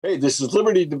Hey, this is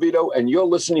Liberty DeVitto, and you're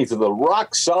listening to the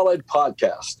Rock Solid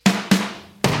Podcast.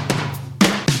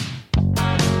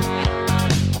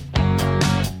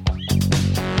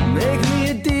 Make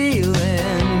me a deal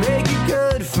and make it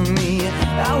good for me.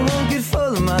 I won't get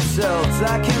full of myself,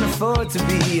 I can't afford to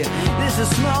be. This is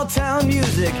small town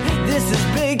music, this is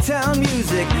big town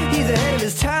music. He's ahead of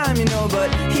his time, you know,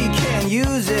 but he can't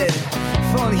use it.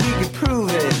 If only he could prove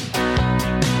it.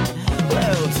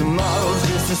 Well, tomorrow's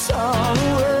just a song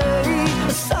away,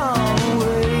 a song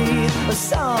away, a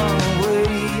song away.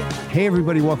 Hey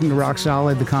everybody, welcome to Rock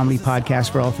Solid, the comedy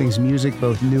podcast for all things music,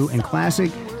 both new and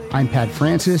classic. I'm Pat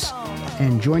Francis,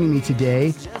 and joining me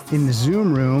today in the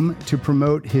Zoom room to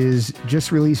promote his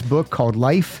just released book called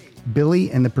Life,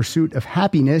 Billy and the Pursuit of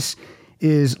Happiness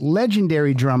is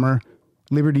legendary drummer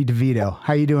Liberty DeVitto.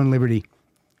 How you doing, Liberty?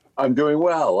 I'm doing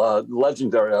well.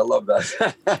 Legendary. I love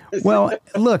that. Well,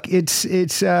 look,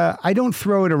 it's. I don't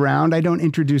throw it around. I don't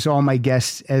introduce all my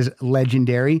guests as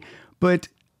legendary, but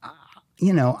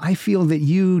you know, I feel that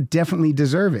you definitely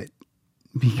deserve it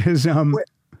because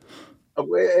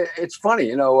it's funny,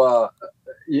 you know.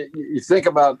 You think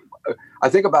about. I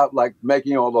think about like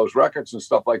making all those records and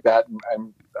stuff like that,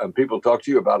 and people talk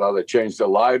to you about how they changed their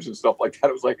lives and stuff like that.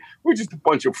 It was like we're just a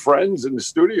bunch of friends in the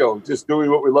studio, just doing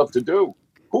what we love to do.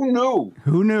 Who knew?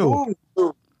 Who knew?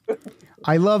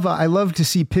 I love to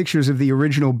see pictures of the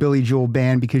original Billy Joel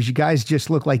band because you guys just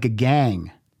look like a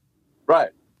gang. Right.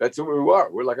 That's what we were.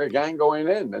 We're like a gang going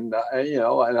in. And you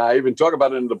know, and I even talk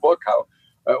about it in the book, how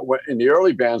in the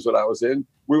early bands that I was in,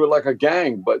 we were like a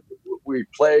gang, but we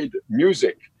played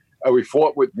music. We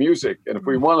fought with music. And if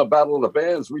we won a battle of the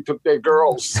bands, we took their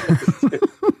girls.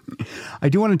 I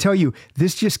do want to tell you,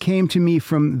 this just came to me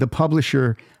from the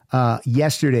publisher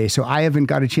yesterday, so I haven't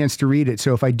got a chance to read it.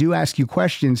 So if I do ask you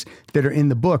questions that are in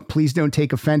the book, please don't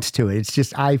take offense to it. It's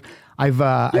just I've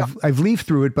leafed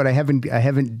through it, but I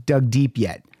haven't dug deep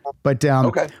yet. But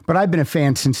okay. But I've been a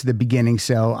fan since the beginning,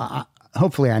 so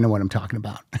hopefully I know what I'm talking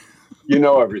about. You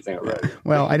know everything already.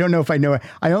 Well, I don't know if I know it.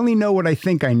 I only know what I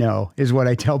think I know is what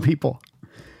I tell people.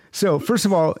 So first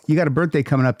of all, you got a birthday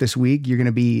coming up this week. You're going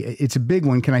to be. It's a big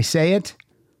one. Can I say it?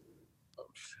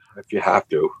 If you have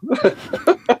to.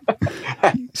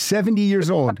 70 years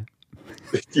old.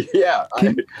 Yeah.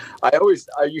 I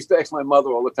used to ask my mother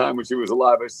all the time when she was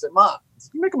alive. I said, "Ma, did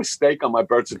you make a mistake on my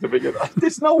birth certificate?"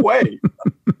 There's no way.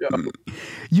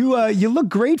 Yeah. You look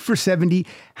great for 70.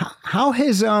 How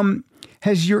has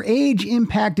your age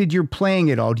impacted your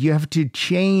playing at all? Do you have to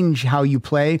change how you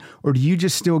play, or do you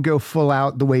just still go full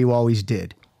out the way you always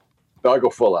did? No, I go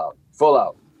full out.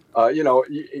 You know,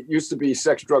 it used to be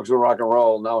sex, drugs, and rock and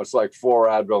roll. Now it's like 4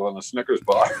 Advil and a Snickers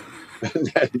bar,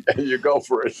 and you go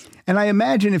for it. And I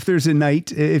imagine if there's a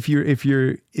night, if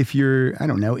you're, I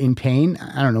don't know, in pain,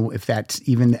 I don't know if that's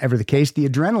even ever the case, the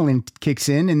adrenaline kicks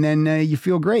in, and then you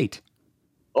feel great.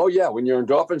 Oh yeah, when your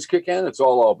endorphins kick in, it's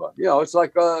all over. You know, it's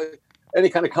like any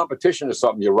kind of competition or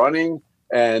something. You're running,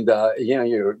 and you know,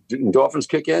 your endorphins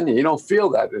kick in, and you don't feel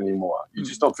that anymore. You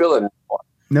just don't feel it anymore.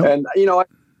 Nope. And you know,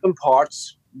 some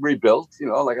parts rebuilt, you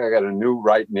know, like I got a new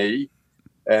right knee,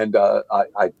 and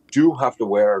I do have to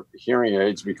wear hearing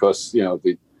aids because, you know,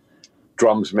 the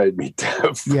drums made me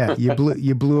deaf. Yeah,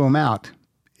 you blew them out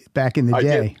back in the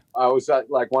day. I was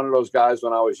like one of those guys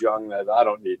when I was young that I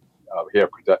don't need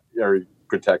hearing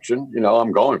protection. You know,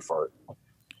 I'm going for it.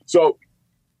 So,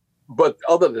 but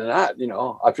other than that, you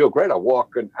know, I feel great. I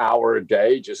walk an hour a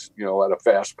day, just, you know, at a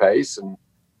fast pace, and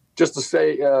just to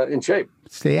stay in shape.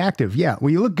 Stay active. Yeah. Well,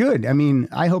 you look good. I mean,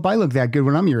 I hope I look that good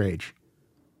when I'm your age.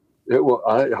 Well,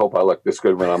 I hope I look this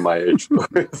good when I'm my age.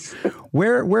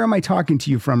 Where am I talking to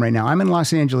you from right now? I'm in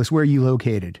Los Angeles. Where are you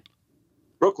located?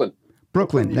 Brooklyn.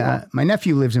 My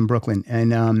nephew lives in Brooklyn.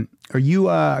 And are you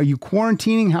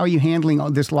quarantining? How are you handling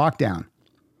this lockdown?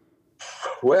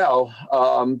 Well,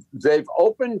 they've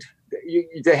opened.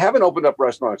 They haven't opened up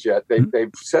restaurants yet.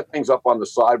 They've set things up on the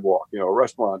sidewalk. You know, a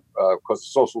restaurant because of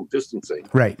social distancing.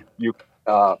 Right. You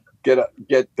go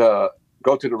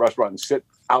to the restaurant and sit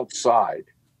outside,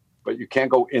 but you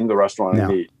can't go in the restaurant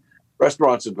and eat.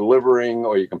 Restaurants are delivering,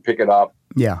 or you can pick it up.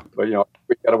 Yeah. But you know,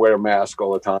 we got to wear a mask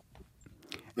all the time.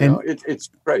 You know, it's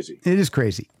crazy. It is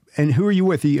crazy. And who are you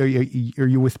with? Are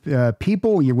you with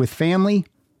people? You're with family?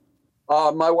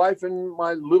 My wife and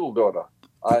my little daughter.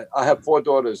 I have 4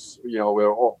 daughters. You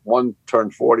know, one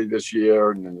turned 40 this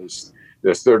year, and then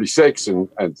there's 36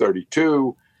 and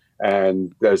 32,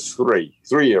 and there's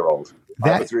 3-year-old. I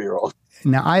have a 3-year-old.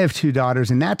 Now, I have 2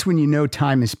 daughters, and that's when you know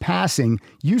time is passing.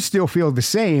 You still feel the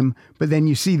same, but then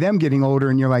you see them getting older,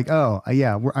 and you're like, oh,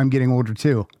 yeah, I'm getting older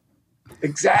too.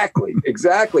 Exactly.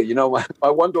 You know,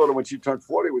 my one daughter, when she turned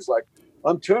 40, was like,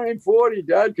 I'm turning 40,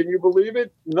 Dad. Can you believe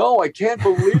it? No, I can't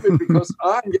believe it because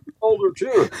I'm getting older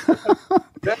too.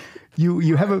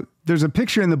 You have there's a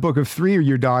picture in the book of 3 of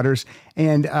your daughters,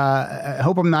 and I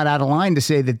hope I'm not out of line to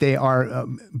say that they are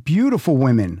beautiful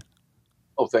women.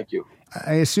 Oh, thank you.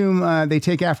 I assume they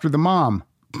take after the mom.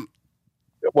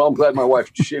 Well, I'm glad my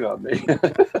wife cheated on me.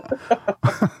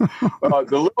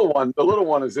 The little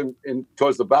one is in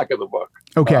towards the back of the book.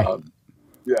 Okay.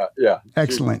 Yeah.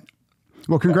 Excellent.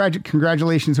 Well,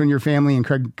 congratulations on your family, and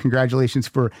congratulations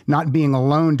for not being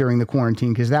alone during the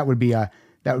quarantine, because that would be a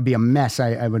mess,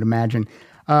 I would imagine.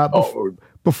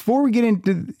 Before we get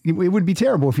into, it would be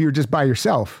terrible if you were just by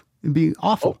yourself. It'd be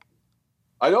awful.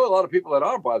 I know a lot of people that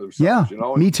are by themselves. Yeah, you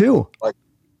know, me too. Like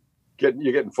you're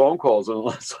getting phone calls, and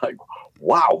it's like,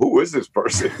 wow, who is this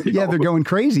person? Yeah, they're going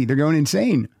crazy. They're going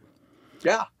insane.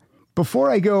 Yeah. Before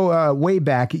I go way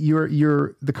back,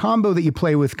 the combo that you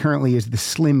play with currently is the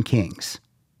Slim Kings.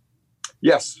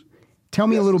 Yes. Tell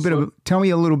me a little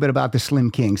bit about the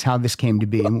Slim Kings, how this came to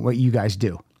be, and what you guys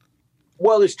do.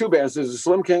 Well, there's 2 bands. There's the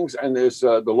Slim Kings, and there's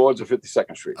the Lords of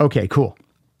 52nd Street. Okay, cool.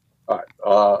 All right.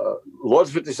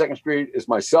 Lords of 52nd Street is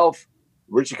myself,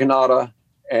 Richie Cannata,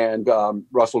 and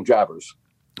Russell Jabbers.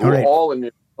 We're all in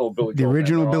the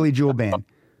original Billy Joel band.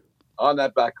 On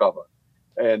that back cover.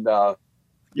 And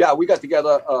we got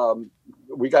together.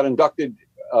 We got inducted.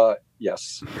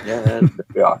 Yes.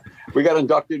 Yeah. We got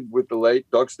inducted with the late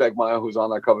Doug Stegmeyer, who's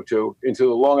on that cover too, into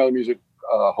the Long Island Music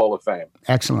Hall of Fame.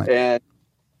 Excellent. And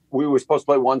we were supposed to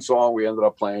play 1 song. We ended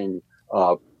up playing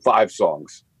 5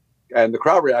 songs. And the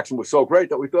crowd reaction was so great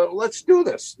that we thought, let's do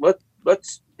this.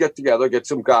 Let's get together, get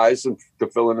some guys to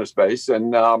fill in the space,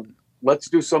 and let's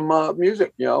do some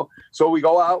music, you know. So we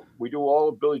go out, we do all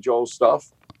of Billy Joel's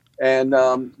stuff, and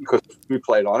because we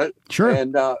played on it. Sure.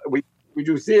 And we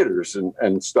do theaters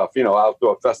and stuff, you know,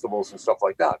 outdoor festivals and stuff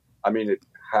like that. I mean, it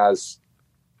has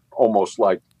almost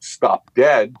like stopped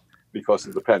dead because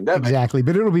of the pandemic. Exactly,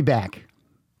 but it'll be back.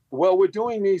 Well, we're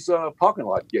doing these parking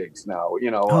lot gigs now,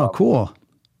 you know. Oh, cool.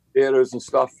 Theaters and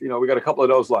stuff, you know, we got a couple of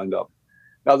those lined up.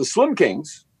 Now, the Slim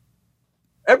Kings,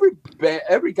 every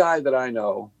guy that I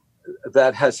know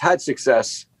that has had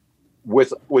success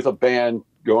with a band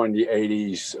during the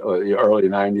 80s, or the early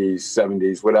 90s,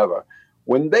 70s, whatever,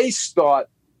 when they start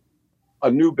a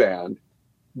new band,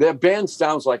 their band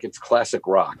sounds like it's classic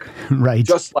rock. Right.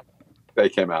 Just like they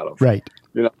came out of. Right.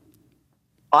 You know,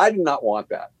 I did not want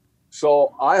that.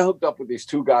 So I hooked up with these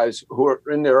 2 guys who are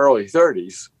in their early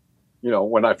 30s. You know,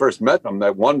 when I first met them,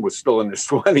 that one was still in his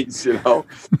 20s, you know,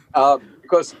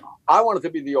 because I wanted to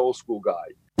be the old school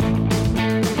guy.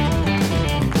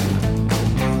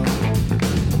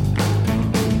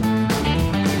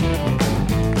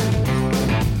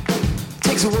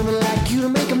 Takes a woman like you to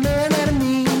make a man out of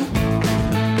me.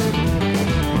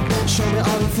 Show me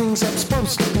all the things I'm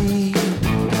supposed to be.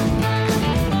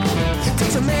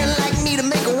 Takes a man like me to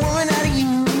make a woman out of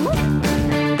you.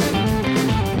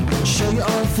 Show you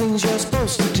all the things you're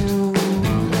supposed to do.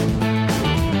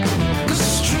 'Cause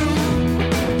it's true,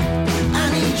 I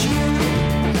need you,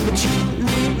 but you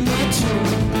need me too.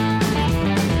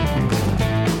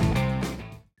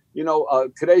 You know,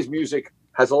 today's music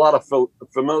has a lot of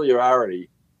familiarity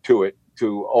to it,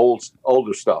 to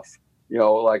older stuff. You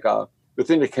know, like the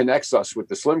thing that connects us with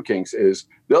the Slim Kings is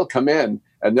they'll come in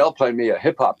and they'll play me a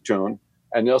hip hop tune,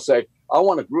 and they'll say, I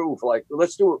want a groove like,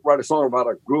 write a song about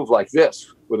a groove like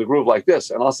this, with a groove like this.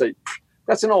 And I'll say,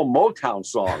 that's an old Motown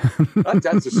song.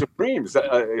 That's the Supremes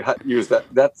that use that.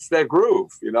 That's their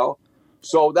groove, you know?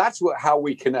 So that's how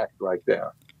we connect right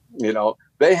there. You know,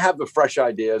 they have the fresh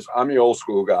ideas. I'm the old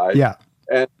school guy. Yeah.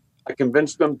 And I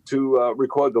convinced them to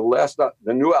record the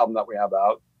new album that we have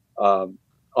out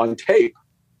on tape,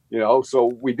 you know? So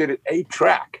we did it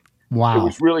 8-track. Wow. It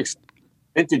was really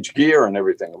vintage gear and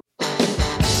everything.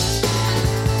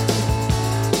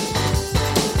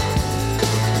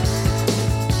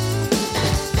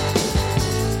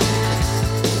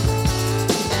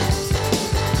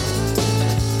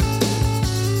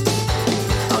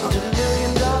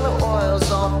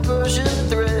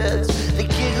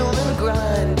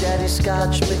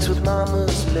 Scotch mixed with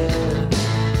mama's lead.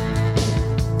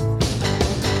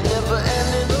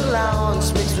 Never-ending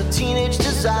allowance mixed with teenage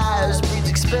desires breeds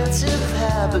expensive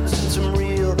habits and some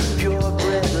real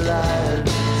purebred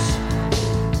lies.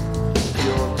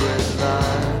 Purebred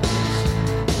lies.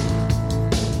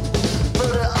 But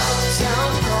the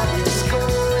uptown party's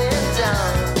going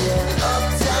down. Yeah,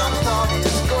 uptown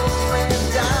party's going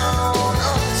down.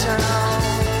 Uptown.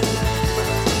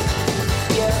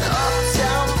 Yeah,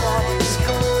 uptown.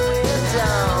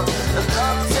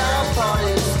 Uptown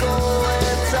party's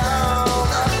going down,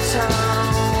 uptown.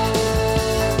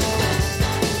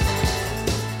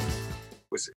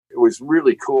 was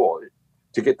really cool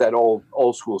to get that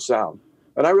old school sound.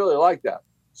 And I really like that.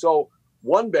 So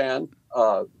one band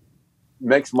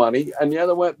makes money and the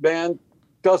other band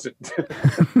doesn't.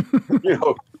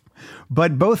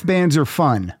 But both bands are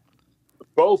fun.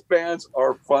 Both bands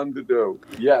are fun to do.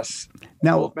 Yes.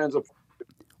 Now, both bands are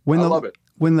fun. I love it.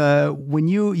 When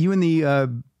you and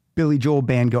the Billy Joel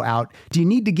band go out, do you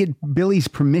need to get Billy's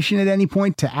permission at any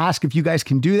point to ask if you guys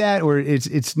can do that, or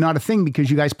it's not a thing because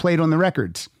you guys played on the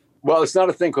records? Well, it's not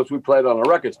a thing because we played on the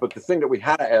records, but the thing that we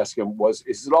had to ask him was,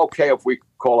 is it okay if we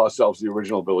call ourselves the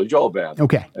original Billy Joel band?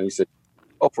 Okay. And he said,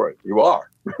 go for it. You are.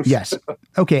 Yes.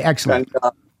 Okay, excellent.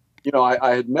 And,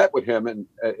 I had met with him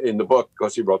in the book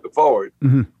because he wrote the foreword.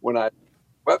 Mm-hmm. When I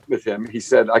met with him, he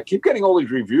said, I keep getting all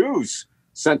these reviews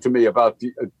sent to me about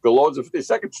the Lords of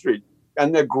 52nd Street,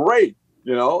 and they're great,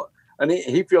 and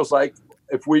he feels like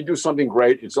if we do something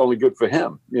great, it's only good for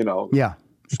him, Yeah.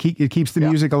 It keeps the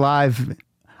music alive.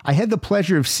 I had the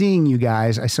pleasure of seeing you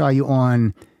guys. I saw you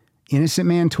on Innocent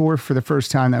Man Tour for the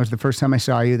first time. That was the first time I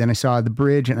saw you. Then I saw The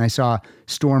Bridge and I saw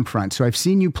Stormfront. So I've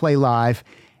seen you play live,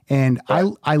 and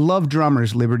I love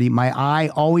drummers, Liberty. My eye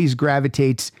always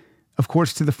gravitates, of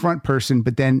course, to the front person,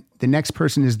 but then the next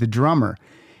person is the drummer.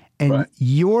 And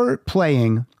your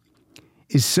playing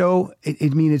is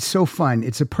it's so fun.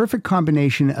 It's a perfect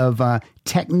combination of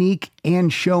technique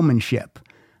and showmanship.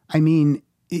 I mean,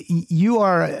 you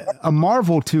are a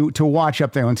marvel to watch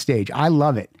up there on stage. I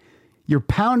love it. You're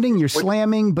pounding, you're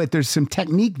slamming, but there's some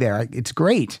technique there. It's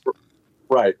great.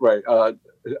 Right.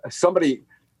 Somebody,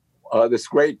 this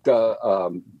great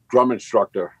drum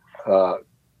instructor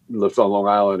lives on Long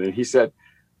Island, and he said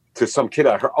to some kid,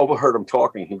 I overheard him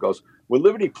talking, he goes, when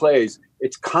Liberty plays,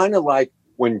 it's kind of like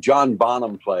when John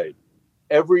Bonham played.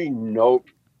 Every note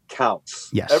counts.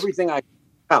 Yes. Everything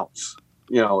counts.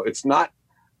 It's not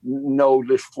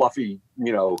this fluffy,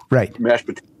 mashed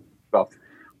potato stuff.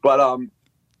 But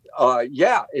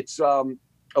it's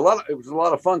it was a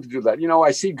lot of fun to do that.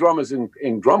 I see drummers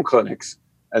in drum clinics,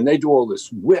 and they do all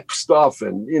this whip stuff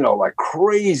and like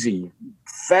crazy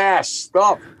fast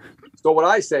stuff. So what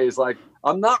I say is like,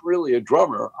 I'm not really a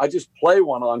drummer. I just play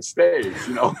one on stage.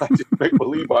 I just make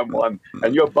believe I'm one,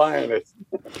 and you're buying it.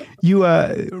 You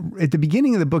at the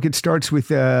beginning of the book, it starts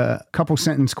with a couple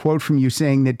sentence quote from you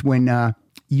saying that when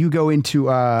you go into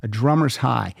a drummer's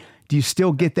high, do you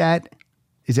still get that?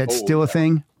 Is that still a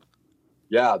thing?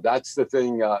 Yeah, that's the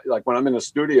thing. Like when I'm in the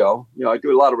studio, I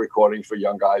do a lot of recording for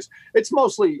young guys. It's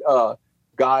mostly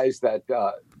guys that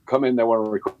come in, they want to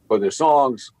record their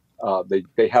songs.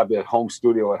 They have their home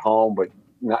studio at home, but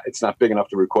it's not big enough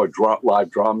to record live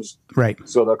drums. Right.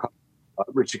 So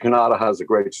Richie Canada has a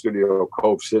great studio,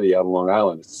 Cove City out on Long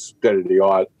Island. It's state of the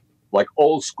art, like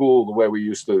old school, the way we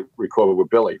used to record with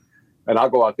Billy. And I'll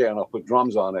go out there and I'll put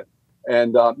drums on it.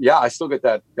 And I still get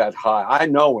that high. I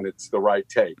know when it's the right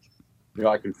take.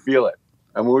 I can feel it.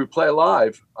 And when we play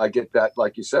live, I get that,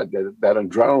 like you said, that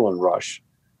adrenaline rush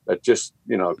that just,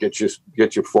 gets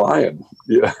you flying.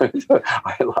 Yeah,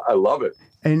 I love it.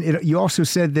 And you also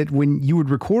said that when you would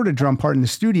record a drum part in the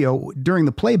studio during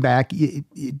the playback, it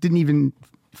didn't even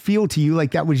feel to you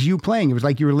like that was you playing. It was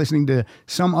like you were listening to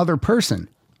some other person.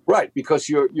 Right, because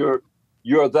you're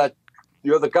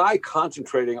the guy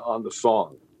concentrating on the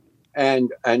song,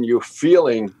 and you're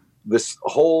feeling this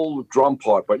whole drum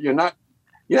part, but you're not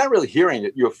really hearing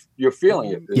it. You're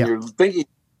feeling it, and you're thinking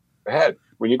ahead.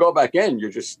 When you go back in, you're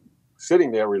just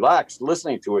sitting there relaxed,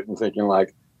 listening to it and thinking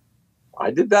like, I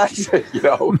did that,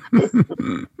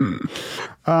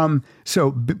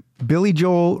 So Billy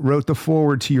Joel wrote the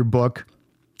foreword to your book.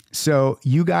 So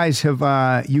you guys have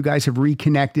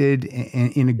reconnected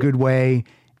in a good way.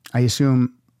 I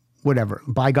assume whatever,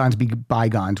 bygones be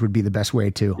bygones would be the best way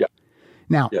to. Yeah.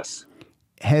 Now, yes.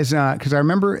 Because I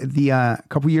remember a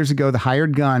couple years ago, the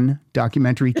Hired Gun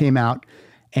documentary came out,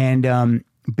 and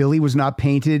Billy was not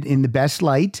painted in the best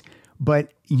light,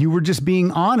 but you were just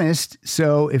being honest.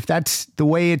 So if that's the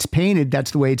way it's painted, that's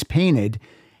the way it's painted.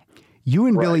 You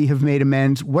and Billy have made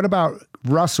amends. What about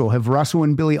Russell? Have Russell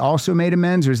and Billy also made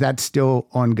amends, or is that still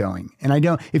ongoing? And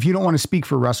if you don't want to speak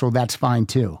for Russell, that's fine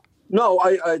too. No,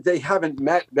 they haven't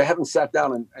met. They haven't sat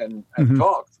down and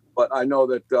talked, but I know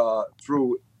that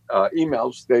through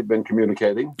emails they've been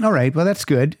communicating. All right. Well, that's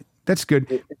good. That's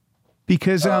good.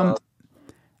 Because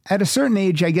at a certain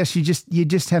age, I guess you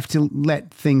just have to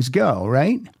let things go,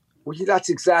 right? Well, that's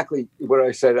exactly what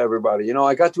I say to everybody.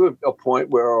 I got to a point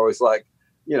where I was like,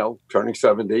 turning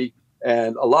 70,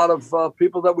 and a lot of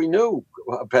people that we knew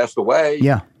passed away.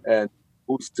 Yeah. And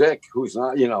who's sick, who's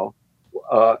not,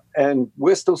 and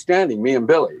we're still standing, me and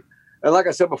Billy. And like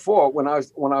I said before, when I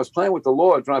was playing with the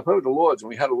Lords, when I played with the Lords and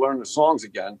we had to learn the songs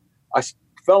again, I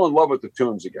fell in love with the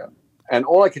tunes again. And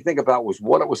all I could think about was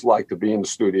what it was like to be in the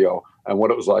studio and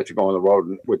what it was like to go on the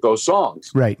road with those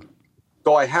songs. Right.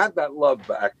 So I had that love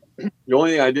back. The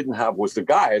only thing I didn't have was the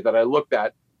guy that I looked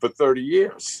at for 30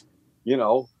 years, in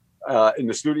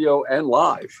the studio and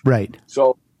live. Right.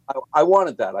 So I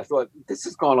wanted that. I thought, this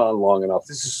has gone on long enough.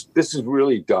 This is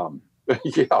really dumb.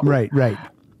 Right.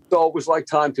 So it was like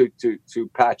time to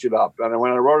patch it up. And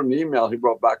when I wrote him the email, he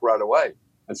wrote back right away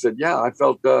and said, yeah, I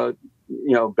felt,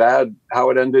 bad how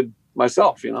it ended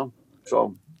myself,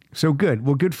 So good.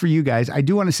 Well, good for you guys. I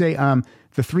do want to say,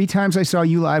 the 3 times I saw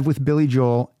you live with Billy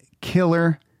Joel,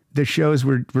 killer. The shows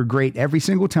were great every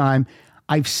single time.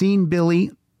 I've seen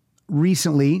Billy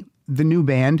recently, the new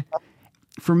band.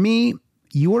 For me,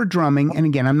 your drumming, and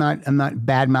again, I'm not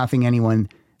bad mouthing anyone.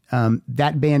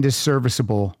 That band is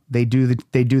serviceable. They do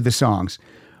the songs,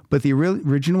 but the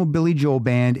original Billy Joel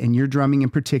band and your drumming in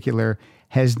particular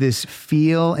has this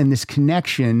feel and this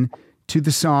connection to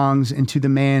the songs and to the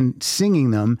man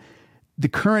singing them. The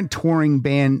current touring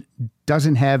band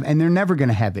doesn't have, and they're never going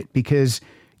to have it because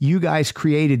you guys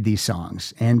created these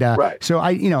songs. And right. So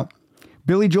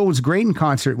Billy Joel was great in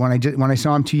concert when I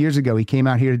saw him 2 years ago. He came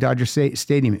out here to Dodger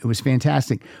Stadium. It was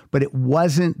fantastic, but it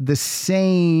wasn't the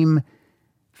same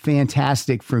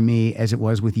fantastic for me as it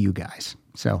was with you guys.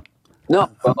 So no,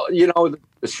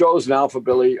 the shows now for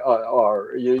Billy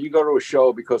are you go to a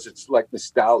show because it's like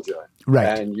nostalgia,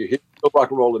 right? And you hear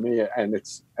Rock and Roll to Me, and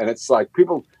it's like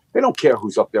people, they don't care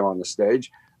who's up there on the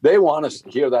stage. They want us to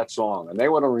hear that song, and they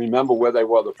want to remember where they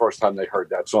were the first time they heard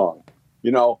that song.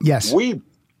 Yes, we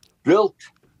built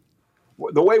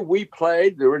the way we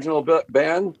played the original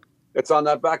band that's on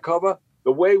that back cover.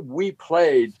 The way we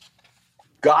played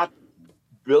got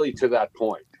Billy to that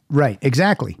point. Right,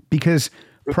 exactly. Because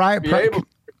prior able to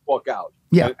walk out,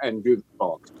 and do the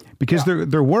songs. Because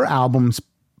there were albums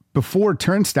before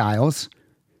Turnstiles,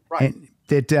 right, and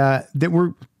that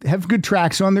have good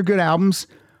tracks on. They're good albums,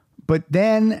 but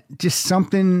then just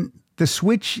something, the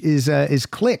switch is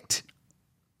clicked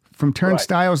from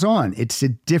Turnstiles on. It's a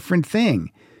different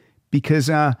thing because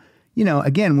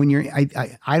again, when you're,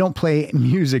 I don't play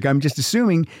music. I'm just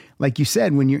assuming, like you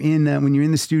said, when you're in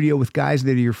the studio with guys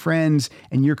that are your friends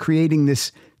and you're creating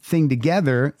this thing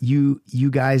together, you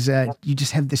guys, you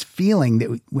just have this feeling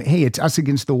that, hey, it's us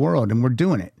against the world and we're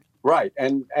doing it. Right.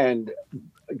 And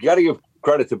you got to give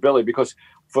credit to Billy because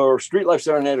for Street Life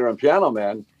Serenader and Piano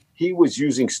Man, he was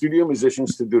using studio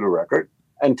musicians to do the record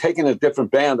and taking a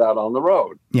different band out on the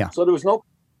road. Yeah. So there was no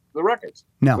the records.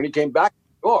 No. When he came back to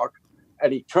New York,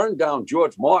 and he turned down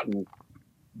George Martin,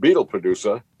 Beatle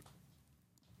producer,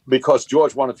 because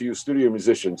George wanted to use studio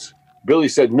musicians. Billy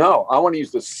said, no, I want to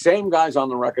use the same guys on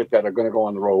the record that are going to go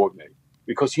on the road with me,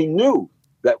 because he knew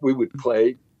that we would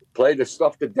play the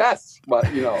stuff to death. But,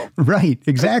 Right,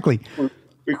 exactly.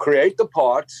 We create the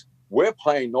parts. We're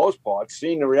playing those parts,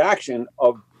 seeing the reaction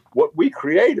of what we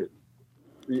created,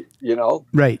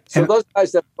 Right. So those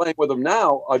guys that are playing with them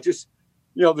now are just,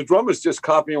 the drummer's just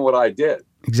copying what I did.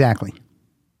 Exactly.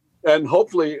 And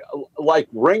hopefully, like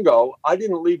Ringo, I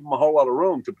didn't leave him a whole lot of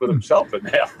room to put himself in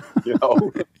there,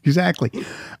 Exactly.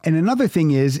 And another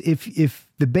thing is, if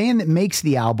the band that makes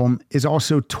the album is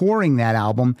also touring that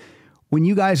album, when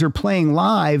you guys are playing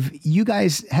live, you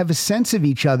guys have a sense of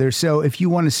each other. So if you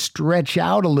want to stretch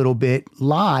out a little bit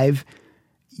live,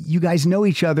 you guys know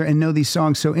each other and know these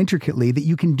songs so intricately that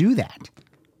you can do that.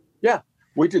 Yeah,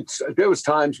 we did. There was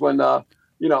times when,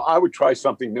 I would try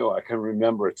something new. I can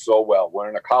remember it so well. We're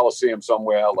in a Coliseum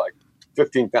somewhere, like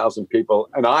 15,000 people,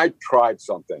 and I tried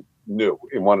something new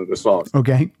in one of the songs.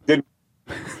 Okay.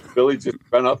 Billy just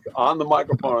went up on the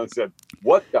microphone and said,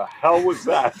 "What the hell was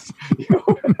that?"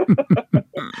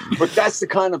 But that's the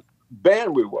kind of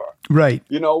band we were. Right.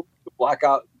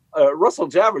 Blackout. Russell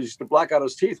Javers used to black out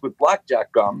his teeth with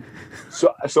blackjack gum.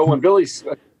 So when Billy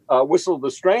whistled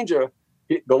 "The Stranger,"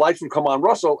 the lights would come on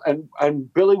Russell,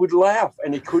 and Billy would laugh,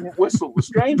 and he couldn't whistle "The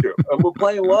Stranger." And we're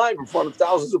playing live in front of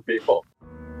thousands of people.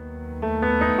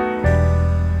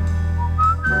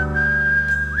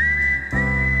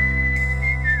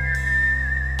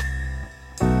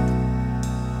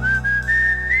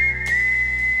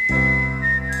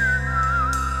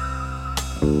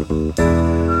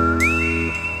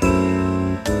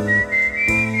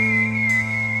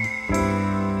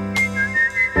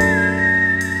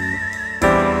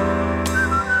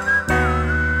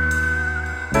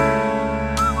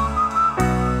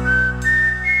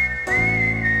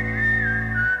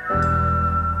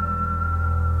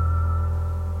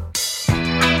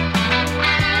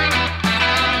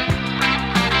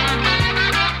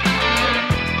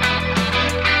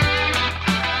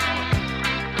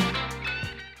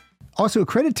 Also,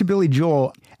 credit to Billy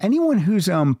Joel. Anyone who's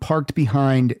parked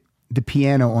behind the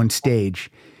piano on stage,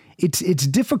 it's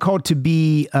difficult to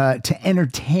be to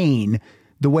entertain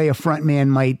the way a front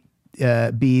man might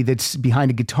be that's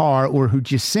behind a guitar or who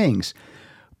just sings.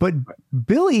 But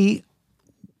Billy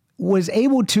was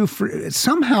able to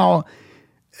somehow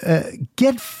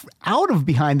get out of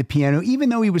behind the piano, even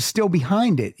though he was still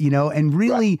behind it, and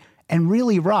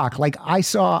really rock. Like I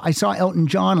saw Elton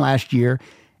John last year,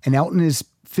 and Elton is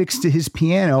fixed to his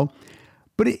piano,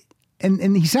 but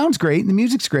and he sounds great and the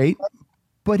music's great,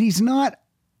 but he's not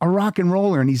a rock and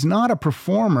roller and he's not a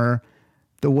performer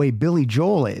the way Billy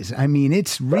Joel is. I mean,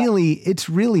 it's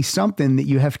really something that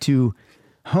you have to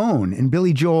hone. And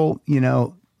Billy Joel,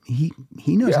 he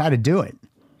knows how to do it.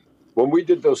 When we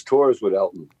did those tours with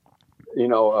Elton,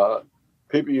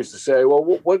 people used to say, well,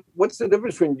 what's the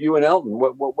difference between you and Elton?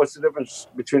 What's the difference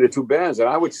between the two bands? And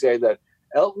I would say that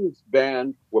Elton's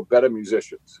band were better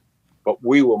musicians, but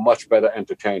we were much better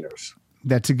entertainers.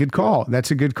 That's a good call.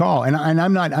 And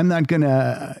I'm not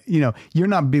gonna, you're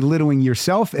not belittling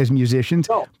yourself as musicians,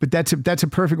 no. But that's a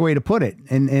perfect way to put it.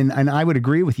 And I would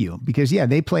agree with you because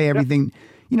they play everything,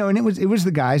 and it was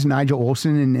the guys, Nigel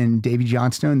Olsson and Davy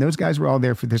Johnstone. Those guys were all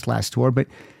there for this last tour, but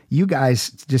you guys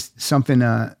just something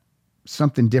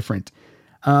different.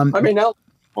 I mean, now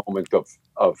moment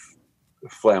of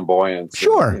flamboyance.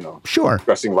 Sure, and, sure.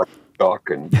 Dressing like a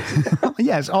duck and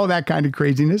yes, all that kind of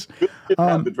craziness.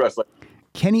 The dress like.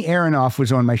 Kenny Aronoff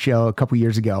was on my show a couple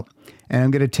years ago,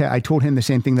 and I told him the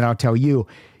same thing that I'll tell you.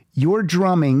 Your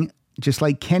drumming, just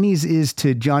like Kenny's is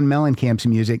to John Mellencamp's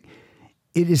music,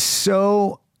 it is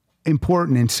so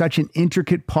important and such an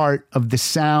intricate part of the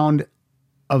sound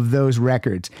of those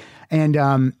records.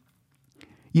 And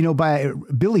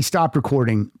Billy stopped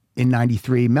recording in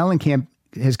 '93. Mellencamp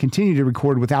has continued to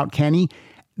record without Kenny.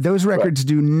 Those records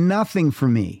do nothing for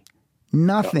me.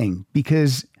 Nothing.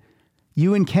 Because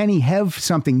you and Kenny have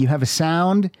something. You have a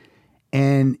sound,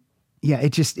 and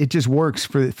it just works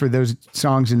for those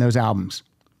songs and those albums.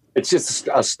 It's just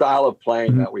a style of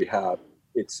playing that we have.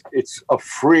 It's a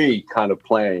free kind of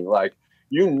playing. Like,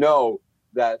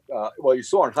 that, you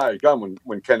saw in Higher Gun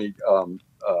when Kenny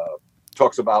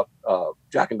talks about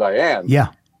Jack and Diane.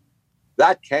 Yeah.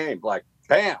 That came like,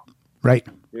 bam. Right.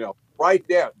 Right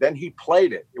there. Then he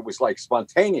played it. It was like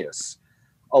spontaneous.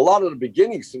 A lot of the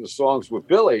beginnings to the songs with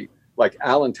Billy, like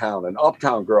Allentown and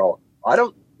Uptown Girl, I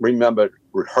don't remember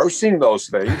rehearsing those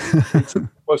things. It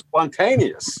was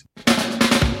spontaneous.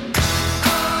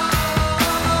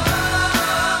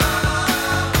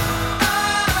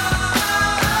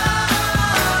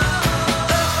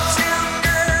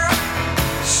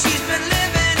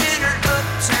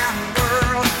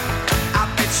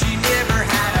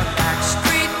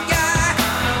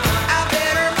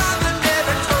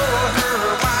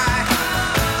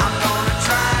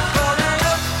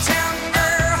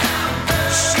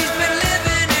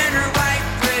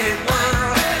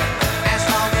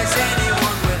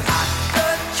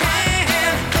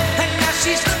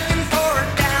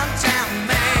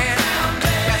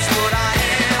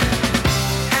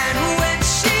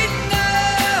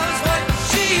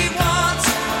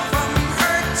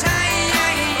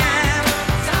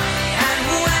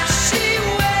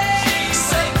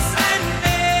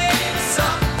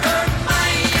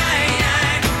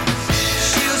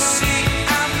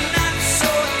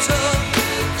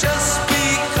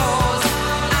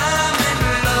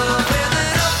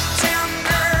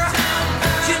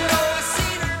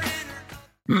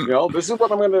 This is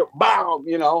what I'm going to bow,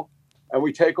 and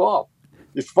we take off.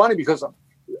 It's funny because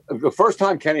the first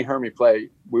time Kenny heard me play,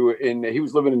 he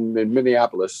was living in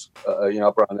Minneapolis,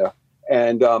 up around there.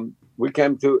 And we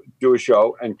came to do a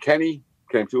show, and Kenny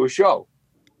came to a show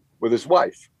with his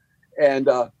wife. And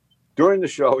during the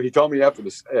show, he told me after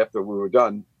we were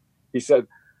done, he said,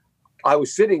 I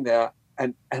was sitting there,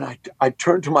 and I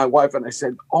turned to my wife and I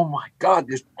said, oh my God,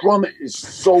 this drummer is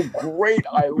so great.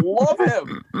 I love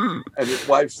him. And his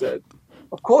wife said,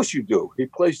 of course you do. He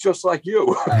plays just like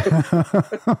you.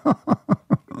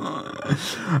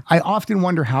 I often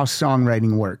wonder how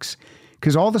songwriting works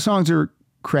because all the songs are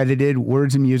credited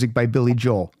words and music by Billy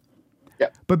Joel. Yeah.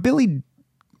 But Billy,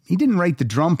 he didn't write the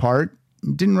drum part.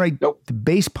 He didn't write the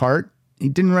bass part. He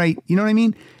didn't write, you know what I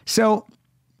mean? So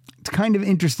it's kind of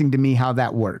interesting to me how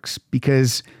that works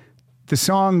because the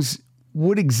songs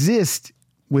would exist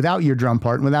without your drum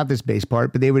part and without this bass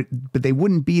part, but they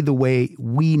wouldn't be the way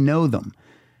we know them.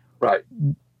 Right.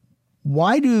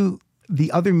 Why do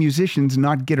the other musicians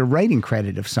not get a writing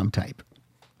credit of some type?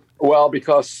 Well,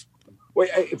 because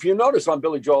if you notice on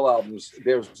Billy Joel albums,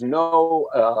 there's no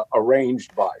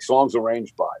songs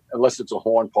arranged by, unless it's a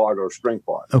horn part or a string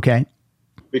part. Okay.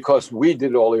 because we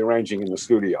did all the arranging in the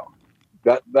studio.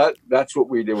 That's what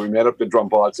we did. We made up the drum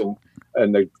parts and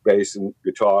the bass and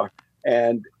guitar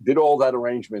and did all that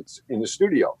arrangements in the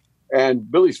studio.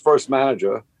 And Billy's first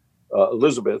manager,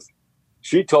 Elizabeth,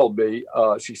 she told me,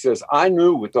 she says, I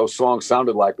knew what those songs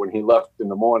sounded like when he left in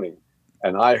the morning.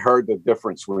 And I heard the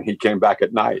difference when he came back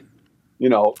at night,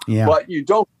 Yeah. But you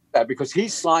don't do that because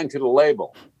he's signed to the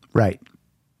label. Right.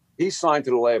 He's signed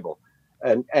to the label.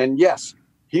 And yes,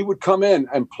 he would come in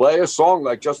and play a song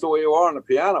like Just the Way You Are on the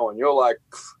piano. And you're like,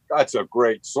 that's a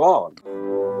great song.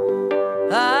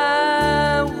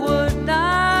 I would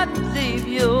not leave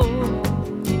you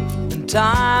in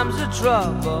times of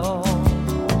trouble.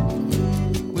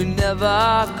 We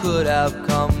never could have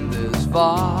come this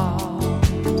far.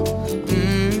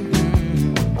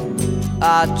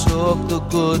 I took the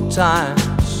good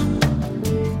times,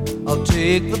 I'll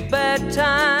take the bad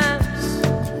times.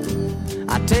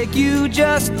 I take you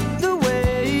just the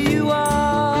way you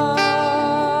are.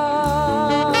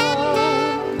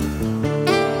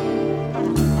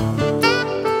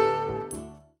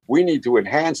 We need to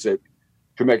enhance it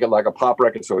to make it like a pop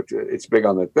record so it's big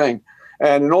on the thing.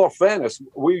 And in all fairness,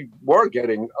 we were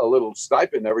getting a little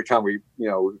stipend every time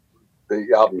the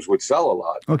albums would sell a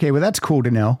lot. Okay, well, that's cool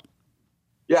to know.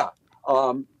 Yeah.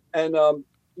 So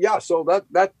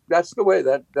that's the way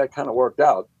that kind of worked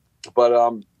out. But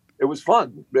it was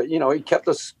fun. But, he kept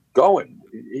us going.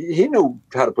 He knew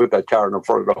how to put that carrot in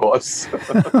front of the horse.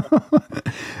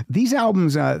 These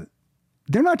albums,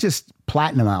 they're not just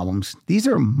platinum albums. These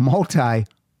are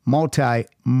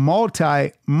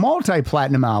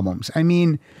multi-platinum albums. I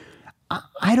mean,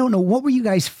 I don't know. What were you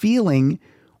guys feeling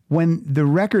when the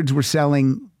records were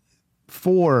selling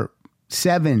 4,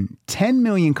 7, 10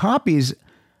 million copies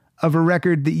of a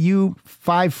record that you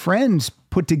 5 friends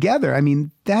put together? I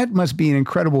mean, that must be an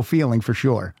incredible feeling for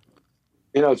sure.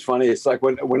 It's funny. It's like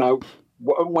when I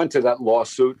went to that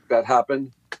lawsuit that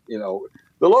happened,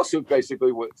 the lawsuit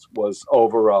basically was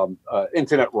over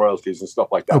internet royalties and stuff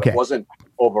like that. Okay. It wasn't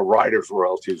over writers'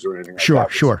 royalties or anything like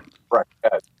that. Sure.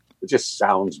 It just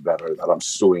sounds better that I'm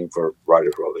suing for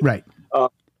writers' royalties. Right.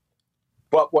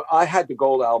 But I had the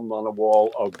gold album on the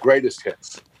wall of greatest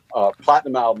hits,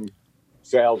 platinum album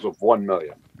sales of 1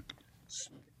 million.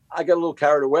 I got a little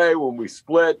carried away when we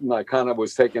split, and I kind of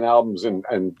was taking albums and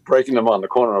breaking them on the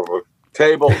corner of a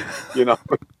table,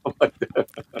 like that.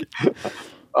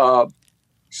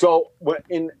 So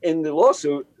in the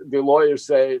lawsuit, the lawyers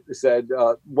said,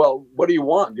 well, what do you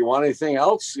want? Do you want anything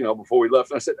else? Before we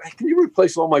left, and I said, hey, can you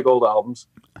replace all my gold albums?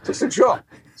 I said, sure.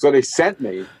 So they sent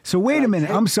me. So wait a minute.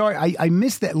 I'm sorry. I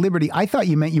missed that liberty. I thought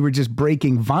you meant you were just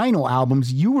breaking vinyl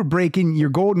albums. You were breaking your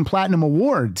gold and platinum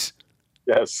awards.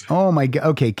 Yes. Oh my God.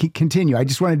 Okay. Continue. I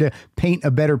just wanted to paint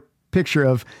a better picture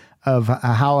of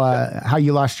how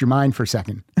you lost your mind for a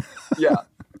second. Yeah.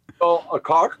 So a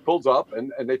car pulls up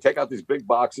and they take out these big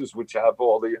boxes, which have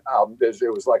all the albums.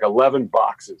 There was like 11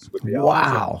 boxes with the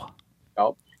albums.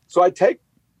 Wow. So I take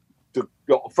the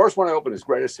first one I open is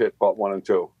Greatest Hit, Part 1 and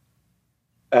 2.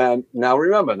 And now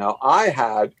remember, I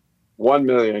had 1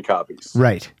 million copies.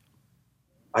 Right.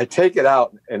 I take it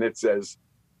out and it says,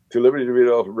 to Liberty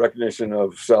DeVitto, recognition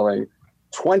of selling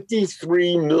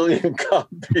 23 million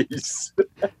copies.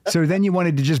 So then you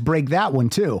wanted to just break that one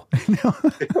too.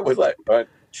 It was like, all right,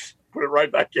 put it right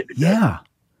back in again. Yeah.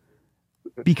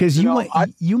 Because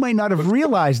you might not have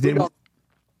realized it.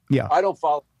 Yeah. I don't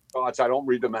follow thoughts. I don't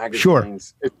read the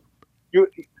magazines. Sure.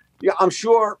 I'm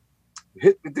sure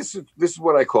this is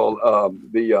what I call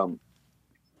the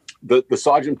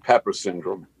Sgt. Pepper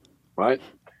syndrome, right?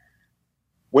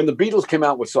 When the Beatles came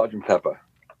out with Sgt. Pepper,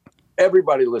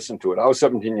 everybody listened to it. I was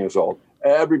 17 years old.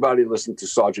 Everybody listened to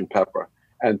Sgt. Pepper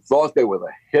and thought they were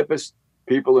the hippest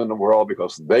people in the world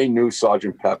because they knew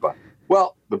Sgt. Pepper.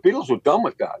 Well, the Beatles were done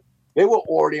with that. They were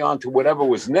already on to whatever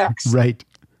was next. Right.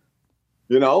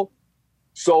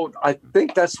 So I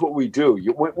think that's what we do.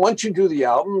 Once you do the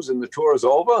albums and the tour is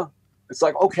over, it's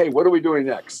like, okay, what are we doing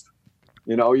next?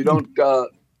 You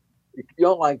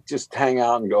don't like just hang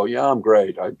out and go, yeah, I'm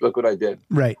great. Look what I did.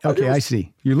 Right. Okay, I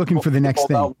see. You're looking for the next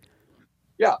thing. Album.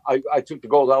 Yeah, I took the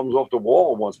gold albums off the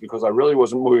wall once because I really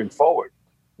wasn't moving forward.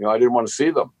 I didn't want to see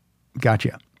them.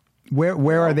 Gotcha.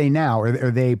 Where are they now?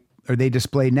 Are they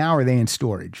displayed now? Or are they in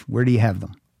storage? Where do you have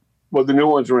them? Well, the new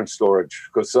ones are in storage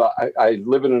because I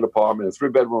live in an apartment, a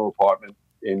 3-bedroom apartment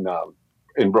in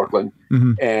Brooklyn,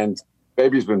 mm-hmm. and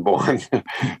baby's been born.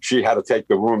 She had to take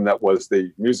the room that was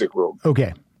the music room.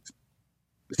 Okay.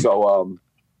 So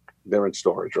they're in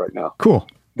storage right now. Cool.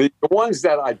 The ones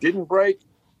that I didn't break,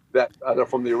 that are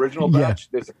from the original batch,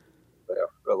 they're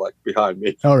like behind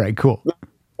me. All right, cool.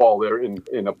 fall there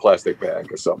in a plastic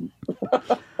bag or something.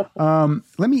 I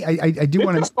do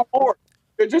want to.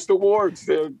 They're just awards.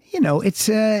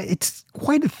 It's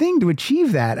quite a thing to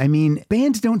achieve that. I mean,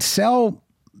 bands don't sell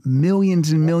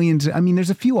millions and millions. I mean, there's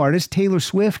a few artists, Taylor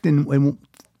Swift and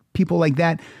people like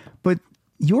that, but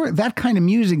that kind of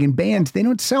music and bands, they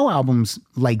don't sell albums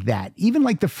like that. Even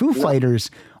like the Foo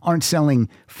Fighters aren't selling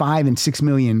 5 and 6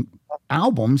 million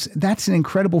albums. That's an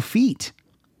incredible feat.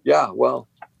 Yeah, well,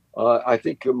 I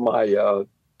think my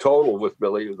total with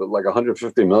Billy is like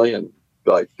 150 million.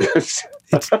 Like,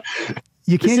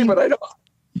 you can't. See, but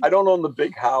I don't own the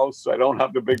big house. I don't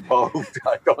have the big boat.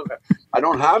 I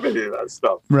don't have any of that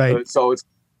stuff. Right. So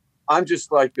I'm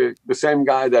just like the same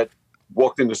guy that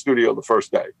walked in the studio the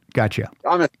first day. Gotcha.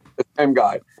 I'm the same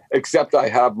guy, except I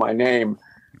have my name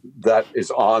that is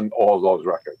on all those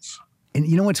records. And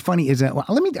you know what's funny is that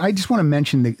I just want to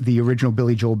mention the original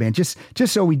Billy Joel band, just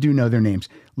so we do know their names.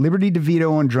 Liberty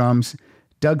DeVitto on drums,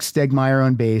 Doug Stegmeyer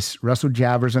on bass, Russell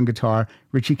Javers on guitar,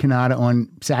 Richie Kanata on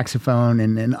saxophone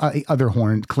and other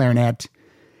horn, clarinet.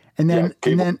 And then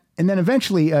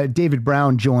eventually David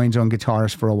Brown joins on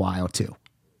guitars for a while too.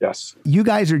 Yes. You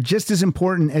guys are just as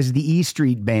important as the E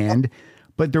Street Band,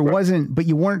 but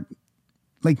you weren't,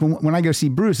 like when I go see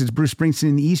Bruce, it's Bruce Springsteen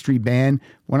and the E Street Band.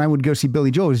 When I would go see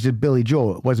Billy Joel, it was just Billy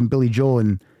Joel. It wasn't Billy Joel,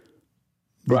 and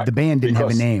the band didn't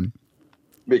have a name.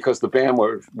 Because the band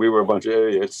we were a bunch of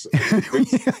idiots.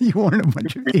 You weren't a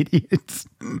bunch of idiots.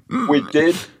 We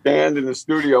did band in the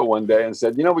studio one day and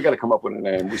said, we got to come up with a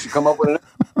name. We should come up with an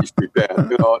E Street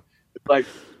Band. It's like,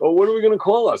 what are we going to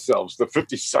call ourselves? The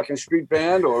 52nd Street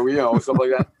Band, or something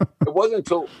like that. It wasn't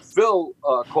until Phil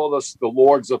called us the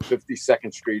Lords of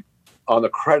 52nd Street on the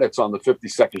credits on the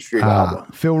 52nd Street album.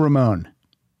 Phil Ramone.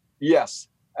 Yes,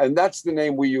 and that's the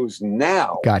name we use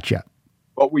now. Gotcha.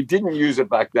 But we didn't use it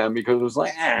back then because it was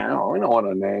like, we don't want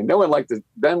a name. Then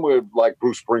we're like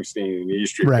Bruce Springsteen and the E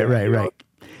Street Band. Right.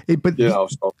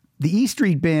 The E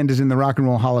Street Band is in the Rock and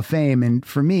Roll Hall of Fame, and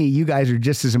for me, you guys are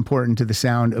just as important to the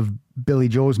sound of Billy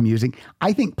Joel's music.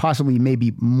 I think possibly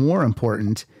maybe more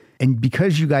important, and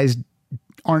because you guys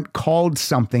aren't called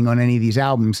something on any of these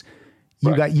albums,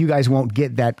 you guys won't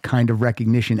get that kind of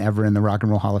recognition ever in the Rock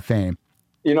and Roll Hall of Fame.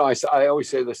 I always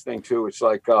say this thing too. It's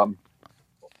like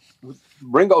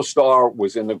Ringo Starr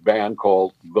was in a band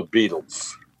called the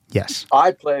Beatles. Yes.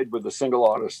 I played with a single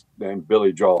artist named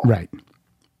Billy Joel. Right.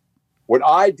 What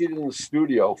I did in the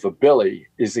studio for Billy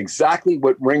is exactly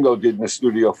what Ringo did in the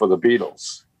studio for the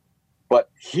Beatles. But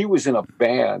he was in a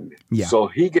band, so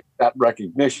he gets that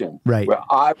recognition. Right. Where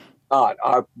I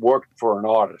worked for an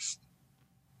artist.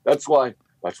 That's why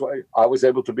I was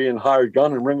able to be in Hired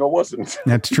Gun and Ringo wasn't.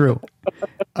 That's true.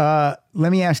 Let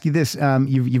me ask you this.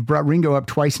 You've brought Ringo up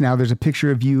twice now. There's a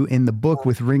picture of you in the book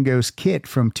with Ringo's kit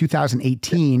from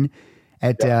 2018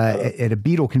 at a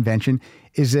Beatle convention.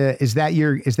 Is that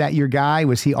your guy?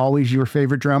 Was he always your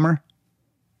favorite drummer?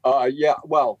 Yeah.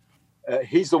 Well,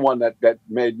 he's the one that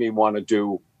made me want to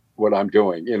do what I'm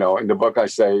doing. In the book, I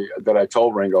say that I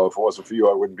told Ringo, if it wasn't for you,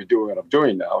 I wouldn't be doing what I'm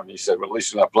doing now. And he said, well, at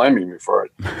least you're not blaming me for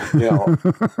it.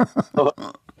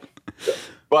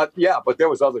 But there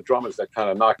was other drummers that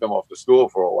kind of knocked him off the stool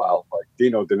for a while, like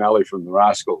Dino Donnelly from the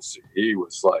Rascals. He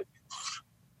was like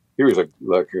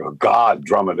a god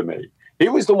drummer to me. He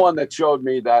was the one that showed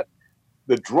me that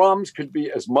the drums could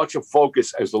be as much a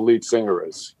focus as the lead singer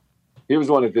is. He was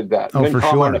the one that did that. Oh, for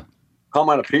sure. Come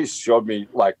on a Piece showed me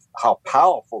like how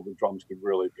powerful the drums could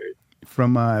really be.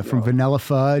 From Vanilla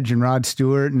Fudge and Rod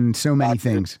Stewart and so many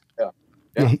things.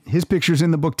 Yeah. His picture's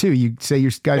in the book too. You say you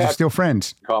guys are still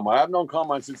friends. I have known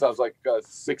Carmine since I was like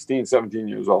 16, 17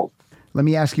 years old. Let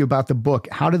me ask you about the book.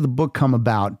 How did the book come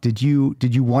about? Did you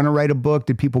want to write a book?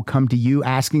 Did people come to you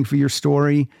asking for your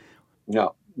story?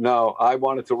 No. I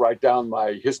wanted to write down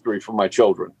my history for my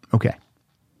children. Okay.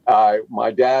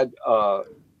 My dad,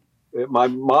 my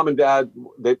mom and dad,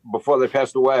 before they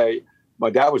passed away, my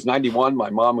dad was 91. My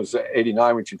mom was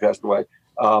 89 when she passed away.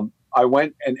 I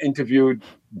went and interviewed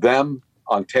them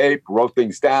on tape, wrote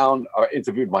things down,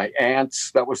 interviewed my